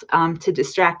brains, to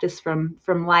distract us from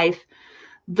life.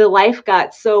 The life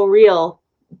got so real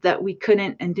that we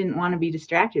couldn't and didn't want to be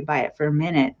distracted by it for a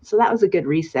minute. So that was a good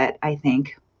reset, I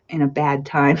think, in a bad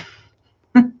time.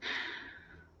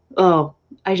 Oh,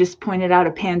 I just pointed out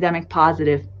a pandemic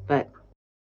positive, but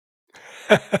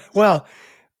Well,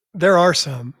 there are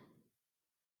some.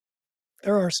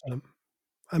 There are some.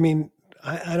 I mean,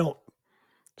 I don't.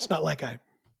 It's not like I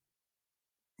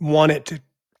want it to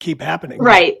keep happening,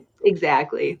 right,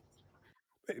 exactly.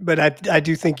 but I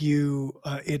do think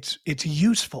it's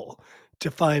useful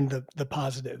to find the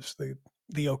positives,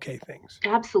 the okay things.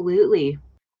 Absolutely.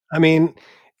 I mean,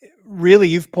 really,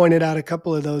 you've pointed out a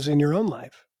couple of those in your own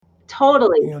life.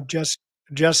 Totally.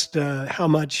 Just how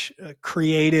much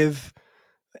creative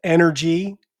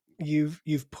energy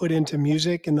you've put into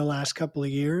music in the last couple of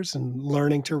years, and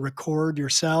learning to record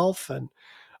yourself and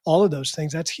all of those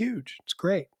things. That's huge. It's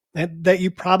great. That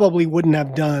you probably wouldn't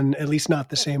have done, at least not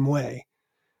the same way,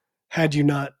 had you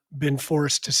not been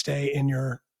forced to stay in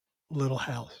your little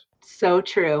house. So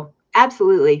true.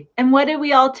 Absolutely. And what did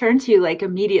we all turn to like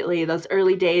immediately those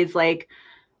early days? Like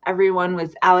everyone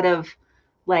was out of,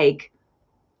 like,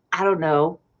 I don't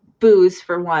know, booze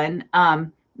for one.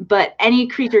 but any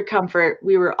creature comfort,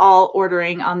 we were all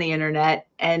ordering on the internet.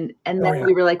 And then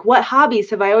we were like, what hobbies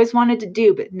have I always wanted to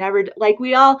do, but never, like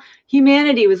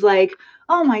humanity was like,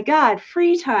 oh my God,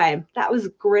 free time. That was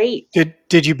great.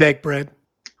 Did you bake bread?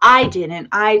 I didn't.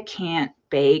 I can't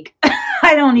bake.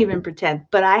 I don't even pretend,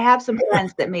 but I have some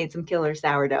friends that made some killer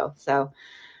sourdough. So,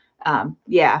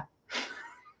 yeah.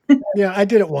 Yeah, I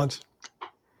did it once.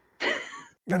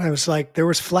 And I was like, there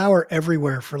was flour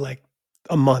everywhere for like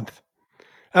a month.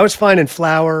 I was finding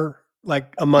flour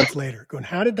like a month later, going,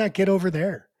 how did that get over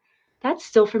there? That's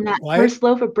still from that first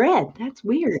loaf of bread. That's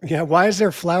weird. Yeah, why is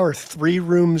there flour 3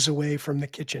 rooms away from the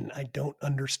kitchen? I don't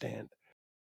understand.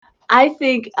 I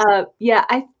think,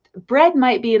 bread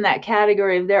might be in that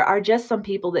category of there are just some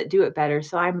people that do it better.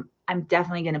 So I'm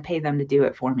definitely going to pay them to do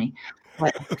it for me.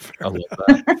 But I love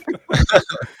that.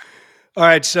 All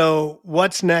right, so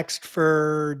what's next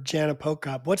for Jana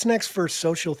Pochop? What's next for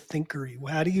Social Thinkery?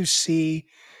 How do you see?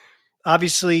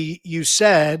 Obviously, you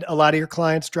said a lot of your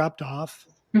clients dropped off.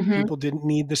 Mhm. People didn't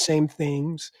need the same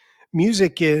things.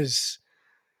 Music is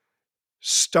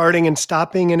starting and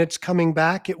stopping, and it's coming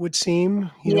back, it would seem.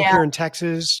 You know, Yeah. here in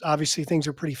Texas, obviously things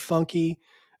are pretty funky.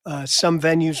 Some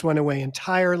venues went away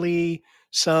entirely.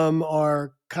 Some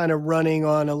are kind of running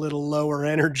on a little lower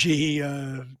energy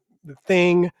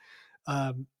thing.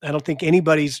 I don't think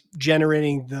anybody's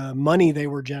generating the money they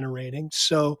were generating.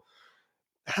 So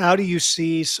how do you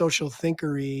see Social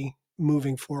Thinkery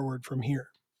moving forward from here?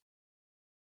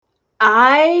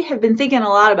 I have been thinking a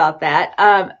lot about that.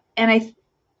 And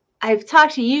I've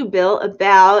talked to you, Bill,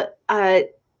 about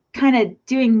kind of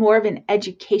doing more of an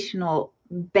educational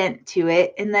bent to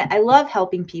it, and that I love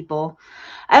helping people.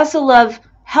 I also love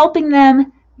helping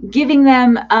them, giving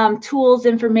them tools,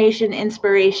 information,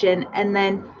 inspiration, and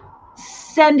then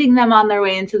sending them on their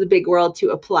way into the big world to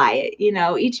apply it. You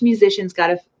know, each musician's got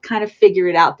to kind of figure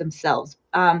it out themselves.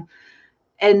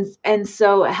 And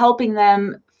so helping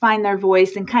them find their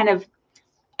voice and kind of,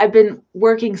 I've been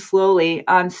working slowly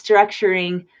on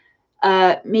structuring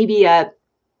maybe a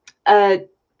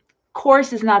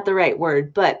course is not the right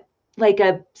word, but like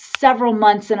a several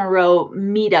months in a row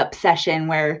meetup session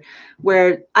where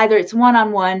either it's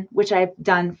one-on-one, which I've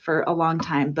done for a long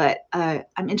time, but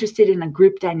I'm interested in a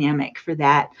group dynamic for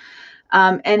that,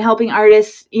 and helping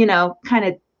artists, you know, kind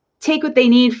of take what they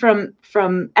need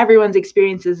from everyone's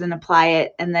experiences and apply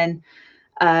it. And then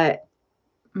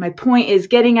my point is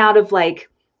getting out of like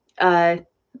I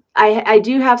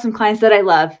do have some clients that I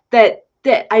love that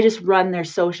I just run their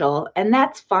social, and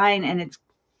that's fine, and it's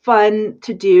fun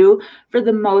to do for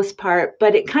the most part,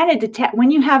 but it kind of when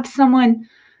you have someone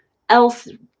else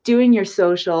doing your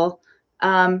social,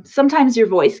 sometimes your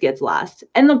voice gets lost.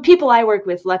 And the people I work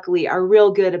with, luckily, are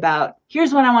real good about,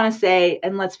 here's what I want to say,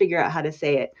 and let's figure out how to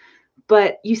say it.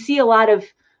 But you see a lot of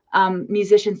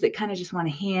musicians that kind of just want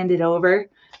to hand it over,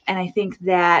 and I think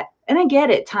that, and I get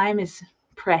it, time is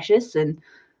precious, and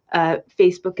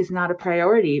Facebook is not a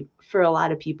priority for a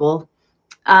lot of people.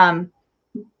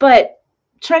 But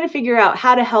trying to figure out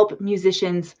how to help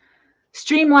musicians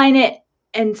streamline it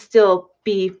and still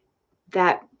be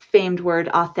that famed word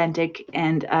authentic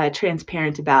and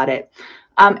transparent about it.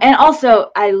 And also,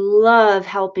 I love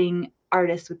helping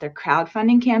artists with their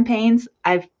crowdfunding campaigns.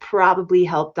 I've probably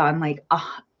helped on like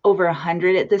over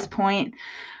 100 at this point.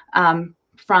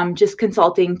 From just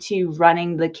consulting to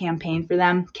running the campaign for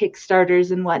them,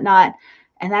 Kickstarters and whatnot.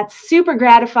 And that's super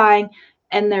gratifying.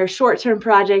 And they're short-term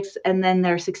projects, and then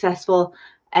they're successful,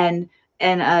 and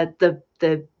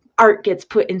the art gets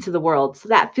put into the world. So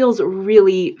that feels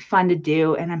really fun to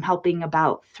do. And I'm helping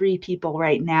about 3 people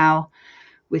right now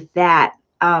with that.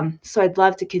 So I'd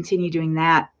love to continue doing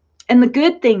that. And the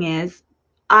good thing is,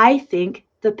 I think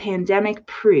the pandemic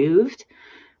proved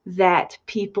that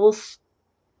people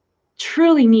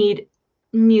truly need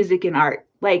music and art.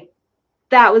 Like,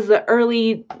 that was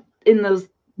in those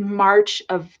March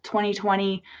of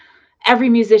 2020, every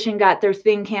musician got their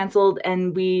thing canceled,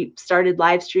 and we started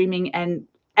live streaming, and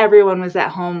everyone was at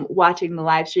home watching the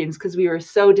live streams because we were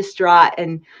so distraught,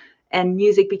 and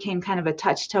music became kind of a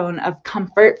touchstone of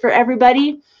comfort for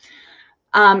everybody.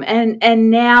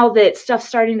 And now that stuff's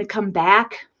starting to come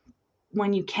back,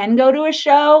 when you can go to a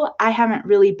show, I haven't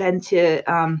really been to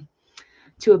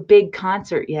a big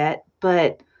concert yet,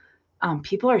 but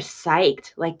people are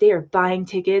psyched. Like, they are buying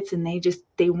tickets, and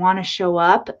they want to show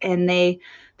up, and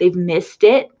they've missed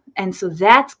it. And so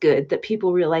that's good that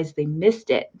people realize they missed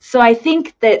it. So I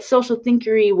think that Social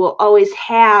Thinkery will always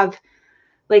have,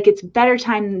 like, it's better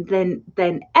time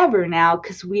than ever now,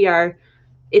 because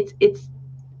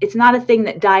it's not a thing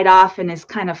that died off and is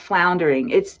kind of floundering.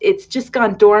 It's just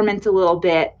gone dormant a little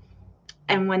bit,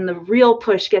 And when the real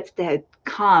push gets to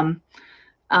come,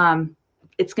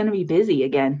 it's going to be busy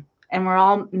again. And we're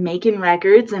all making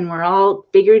records and we're all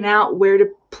figuring out where to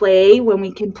play when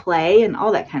we can play and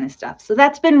all that kind of stuff. So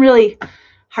that's been really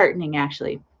heartening,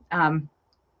 actually. And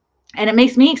it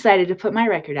makes me excited to put my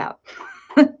record out,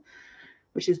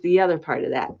 which is the other part of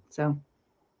that. So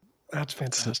That's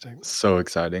fantastic. So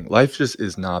exciting. Life just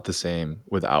is not the same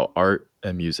without art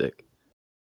and music.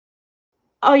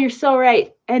 Oh, you're so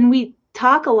right. And we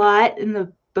talk a lot in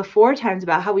the before times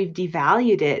about how we've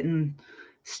devalued it and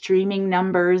streaming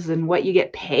numbers and what you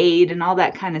get paid and all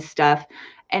that kind of stuff.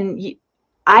 And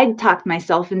I'd talked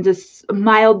myself into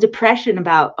mild depression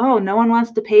about, oh, no one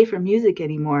wants to pay for music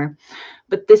anymore.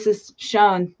 But this has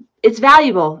shown it's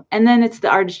valuable. And then it's the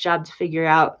artist's job to figure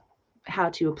out how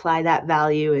to apply that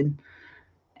value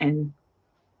and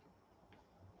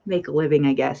make a living,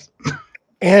 I guess.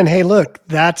 And hey, look,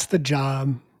 that's the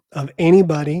job of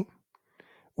anybody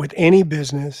with any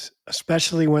business,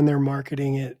 especially when they're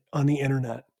marketing it on the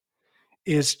internet,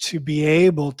 is to be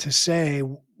able to say,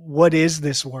 what is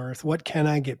this worth? What can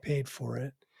I get paid for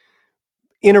it?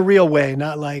 In a real way,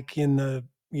 not like in the,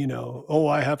 oh,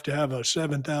 I have to have a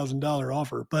 $7,000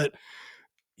 offer. But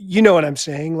you know what I'm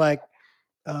saying? Like,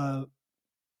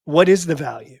 what is the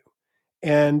value?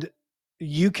 And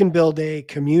you can build a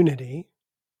community,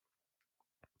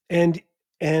 and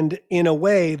in a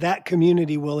way, that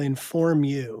community will inform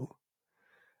you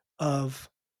of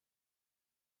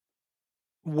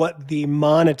what the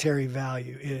monetary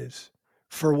value is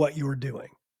for what you're doing.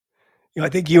 I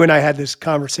think you and I had this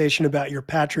conversation about your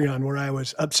Patreon where I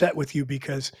was upset with you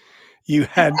because you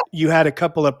had a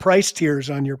couple of price tiers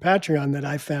on your Patreon that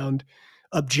I found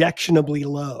objectionably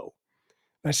low.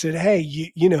 I said,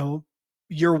 hey,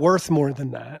 you're worth more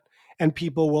than that, and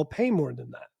people will pay more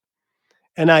than that.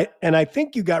 And I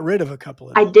think you got rid of a couple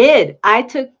of those. I did. I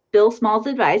took Bill Small's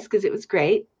advice because it was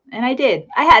great, and I did.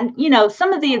 I had,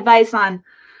 some of the advice on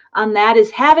that is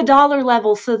have a dollar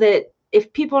level so that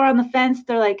if people are on the fence,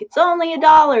 they're like, it's only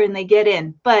 $1 and they get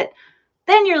in. But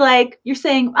then you're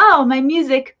saying, oh, my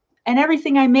music and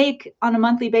everything I make on a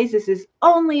monthly basis is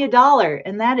only $1.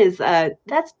 And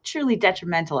that's truly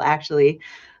detrimental, actually,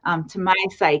 to my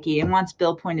psyche. And once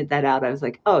Bill pointed that out, I was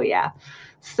like, oh, yeah.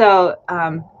 So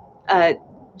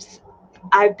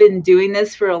I've been doing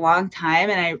this for a long time,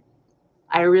 and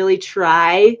I really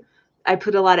try. I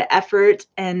put a lot of effort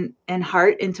and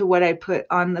heart into what I put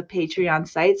on the Patreon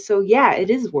site. So yeah, it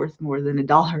is worth more than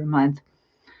 $1 a month.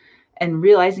 And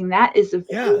realizing that is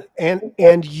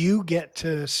and you get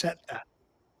to set that.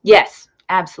 Yes,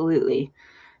 absolutely.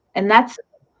 And that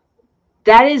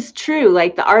is true.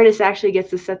 Like the artist actually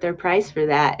gets to set their price for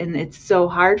that. And it's so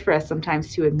hard for us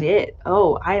sometimes to admit,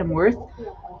 oh, I am worth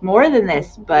more than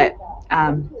this. But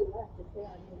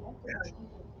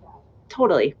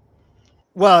totally.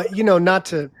 Well,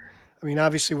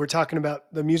 obviously we're talking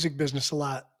about the music business a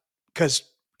lot because,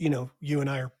 you and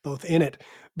I are both in it,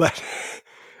 but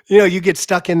you get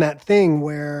stuck in that thing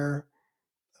where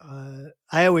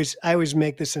I always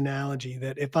make this analogy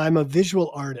that if I'm a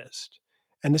visual artist,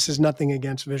 and this is nothing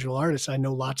against visual artists, I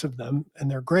know lots of them and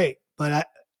they're great, but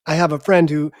I have a friend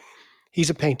who he's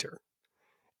a painter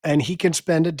and he can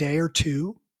spend a day or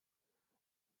two,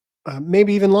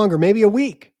 maybe even longer, maybe a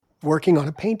week working on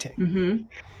a painting. Mm-hmm.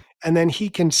 And then he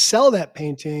can sell that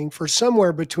painting for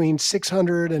somewhere between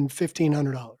 $600 and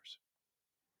 $1,500.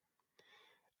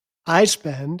 I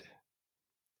spend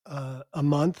a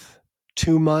month,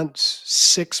 2 months,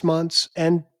 6 months,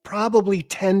 and probably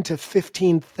 $10,000 to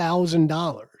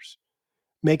 $15,000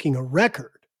 making a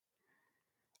record,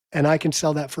 and I can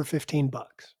sell that for $15.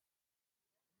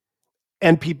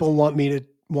 And people want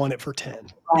it for 10.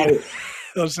 Right.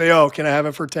 They'll say, "Oh, can I have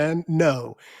it for 10?"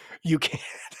 No, you can't.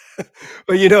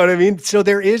 But you know what I mean? So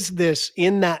there is this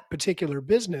in that particular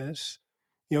business,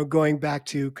 going back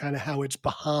to kind of how it's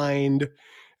behind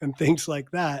and things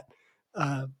like that.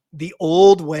 The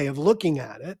old way of looking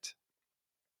at it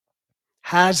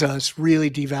has us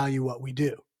really devalue what we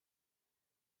do.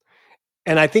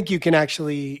 And I think you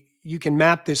can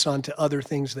map this onto other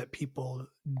things that people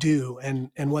do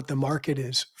and what the market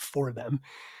is for them.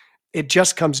 It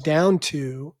just comes down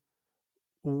to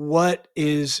what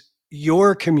is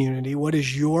your community, what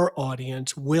is your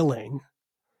audience willing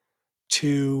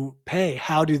to pay?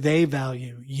 How do they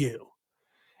value you?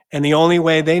 And the only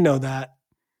way they know that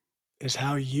is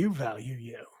how you value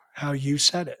you, how you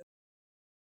set it.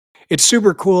 It's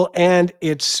super cool and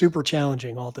it's super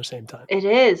challenging all at the same time. It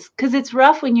is, because it's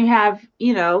rough when you have,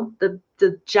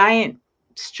 the giant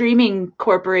streaming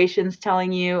corporations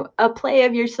telling you a play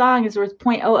of your song is worth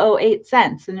 0.008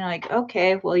 cents. And you're like,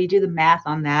 okay, well, you do the math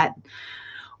on that.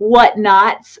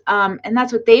 whatnots. And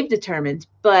that's what they've determined.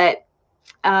 But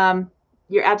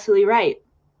you're absolutely right.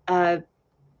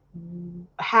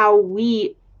 How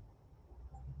we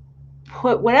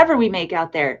put whatever we make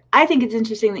out there. I think it's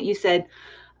interesting that you said,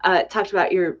 talked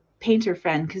about your painter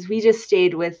friend, because we just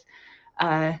stayed with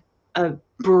a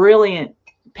brilliant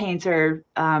painter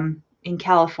in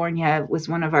California. Was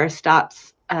one of our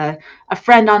stops, a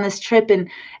friend on this trip, and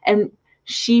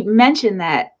she mentioned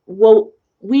that, well,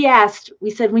 we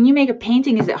said, when you make a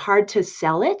painting, is it hard to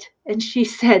sell it? And she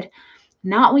said,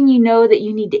 not when you know that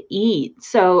you need to eat.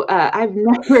 So I've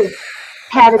never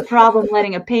had a problem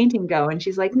letting a painting go. And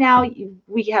she's like, now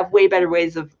we have way better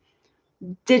ways of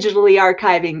digitally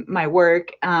archiving my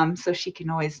work, so she can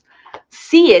always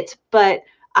see it. But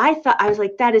I was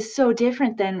like, that is so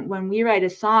different than when we write a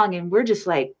song and we're just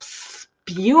like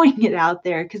spewing it out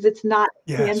there, because it's not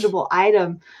a tangible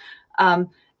item.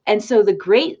 And so the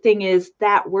great thing is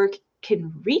that work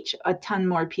can reach a ton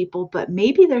more people, but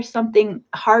maybe there's something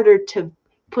harder to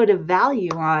put a value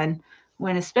on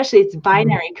when, especially, it's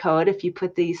binary code if you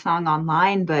put the song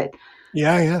online. But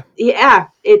yeah,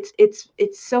 it's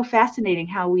so fascinating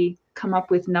how we come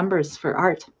up with numbers for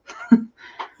art.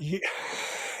 Yeah,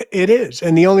 it is.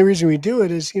 And the only reason we do it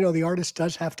is, the artist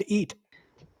does have to eat.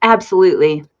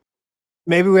 Absolutely.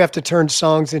 Maybe we have to turn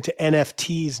songs into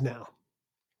NFTs now.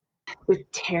 The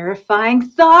terrifying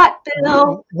thought,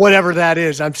 Bill. Whatever that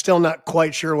is, I'm still not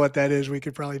quite sure what that is. We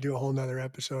could probably do a whole nother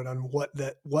episode on what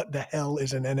the hell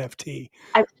is an NFT.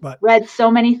 I've read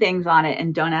so many things on it,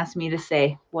 and don't ask me to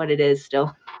say what it is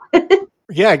still.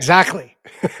 Yeah, exactly.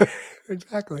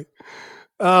 Exactly.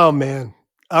 Oh, man.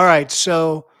 All right.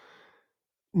 So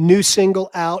new single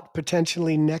out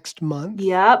potentially next month.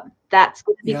 Yep. That's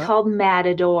going to be called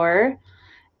Matador.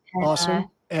 Awesome.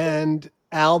 And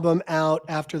album out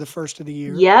after the first of the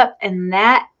year. Yep. And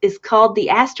that is called The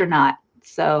Astronaut.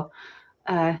 So.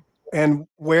 And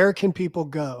where can people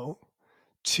go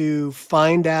to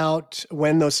find out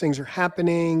when those things are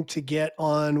happening, to get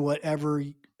on whatever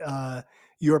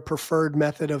your preferred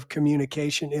method of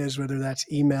communication is, whether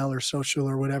that's email or social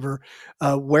or whatever?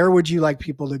 Where would you like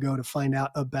people to go to find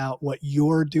out about what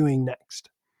you're doing next?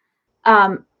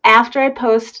 After I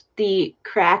post the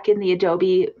crack in the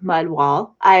Adobe mud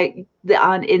wall,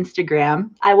 on Instagram,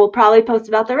 I will probably post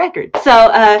about the record. So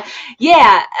I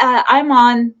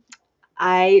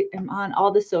am on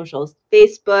all the socials.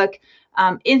 Facebook,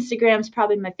 Instagram's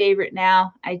probably my favorite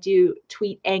now. I do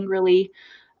tweet angrily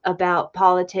about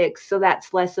politics, so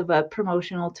that's less of a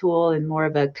promotional tool and more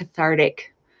of a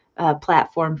cathartic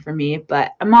platform for me.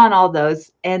 But I'm on all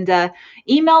those. And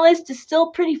email list is still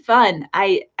pretty fun.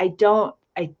 I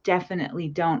definitely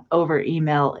don't over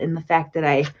email, in the fact that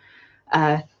I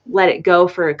let it go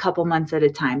for a couple months at a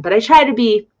time. But I try to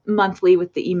be monthly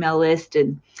with the email list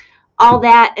and all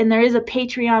that. And there is a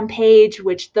Patreon page,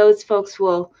 which those folks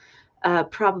will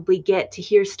probably get to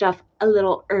hear stuff a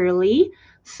little early.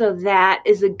 So that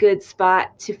is a good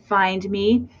spot to find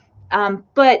me.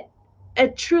 But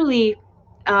truly,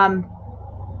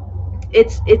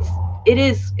 it's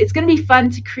going to be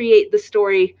fun to create the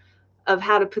story of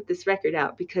how to put this record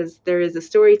out, because there is a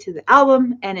story to the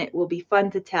album and it will be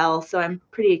fun to tell. So I'm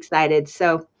pretty excited.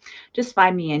 So just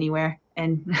find me anywhere.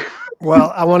 And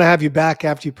well, I want to have you back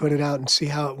after you put it out and see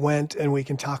how it went, and we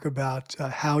can talk about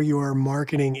how your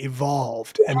marketing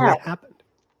evolved and what happened.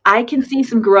 I can see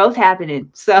some growth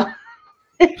happening. So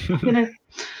it's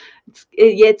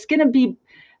gonna be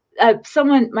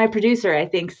someone, my producer, I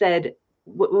think, said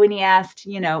when he asked,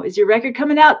 is your record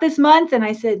coming out this month? And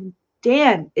I said,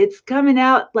 Dan, it's coming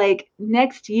out like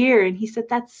next year. And he said,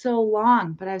 that's so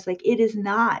long. But I was like, it is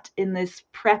not in this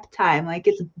prep time. Like,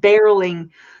 it's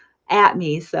barreling at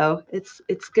me. So it's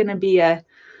gonna be an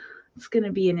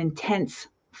intense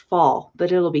fall,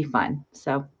 but it'll be fun.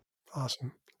 So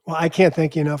awesome. Well, I can't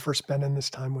thank you enough for spending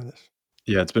this time with us.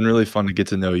 Yeah, it's been really fun to get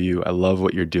to know you. I love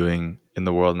what you're doing in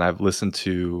the world, and I've listened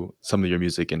to some of your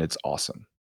music, and it's awesome.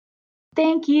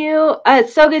 Thank you.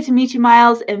 It's so good to meet you,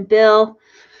 Miles and Bill.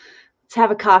 Let's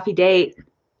have a coffee date.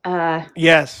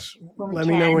 Yes. Let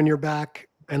me know when you're back,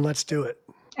 and let's do it.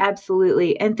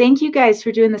 Absolutely. And thank you guys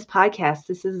for doing this podcast.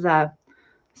 This is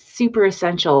super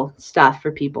essential stuff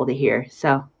for people to hear.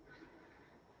 So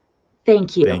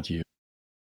thank you. Thank you.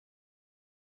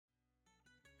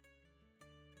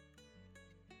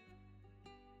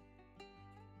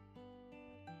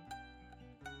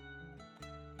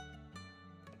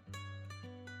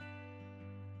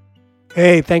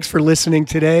 Hey, thanks for listening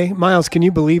today. Miles, can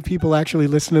you believe people actually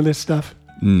listen to this stuff?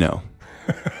 No.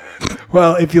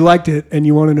 Well, if you liked it and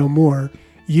you want to know more,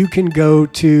 you can go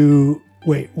to,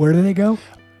 where do they go?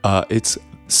 It's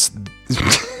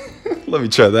Let me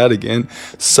try that again.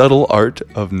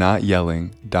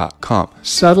 subtleartofnotyelling.com.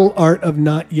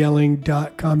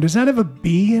 Subtleartofnotyelling.com. Does that have a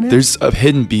B in it? There's a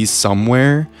hidden B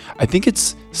somewhere. I think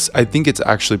it's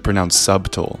actually pronounced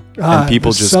subtle. And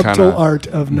people just kind of... Subtle art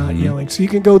of not yelling. So you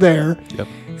can go there. Yep.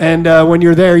 And when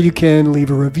you're there, you can leave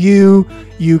a review.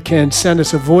 You can send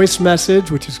us a voice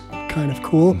message, which is kind of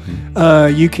cool.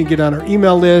 You can get on our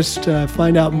email list,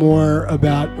 find out more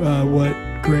about what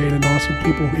great and awesome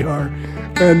people we are.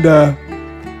 And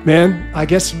man, I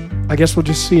guess we'll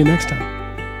just see you next time.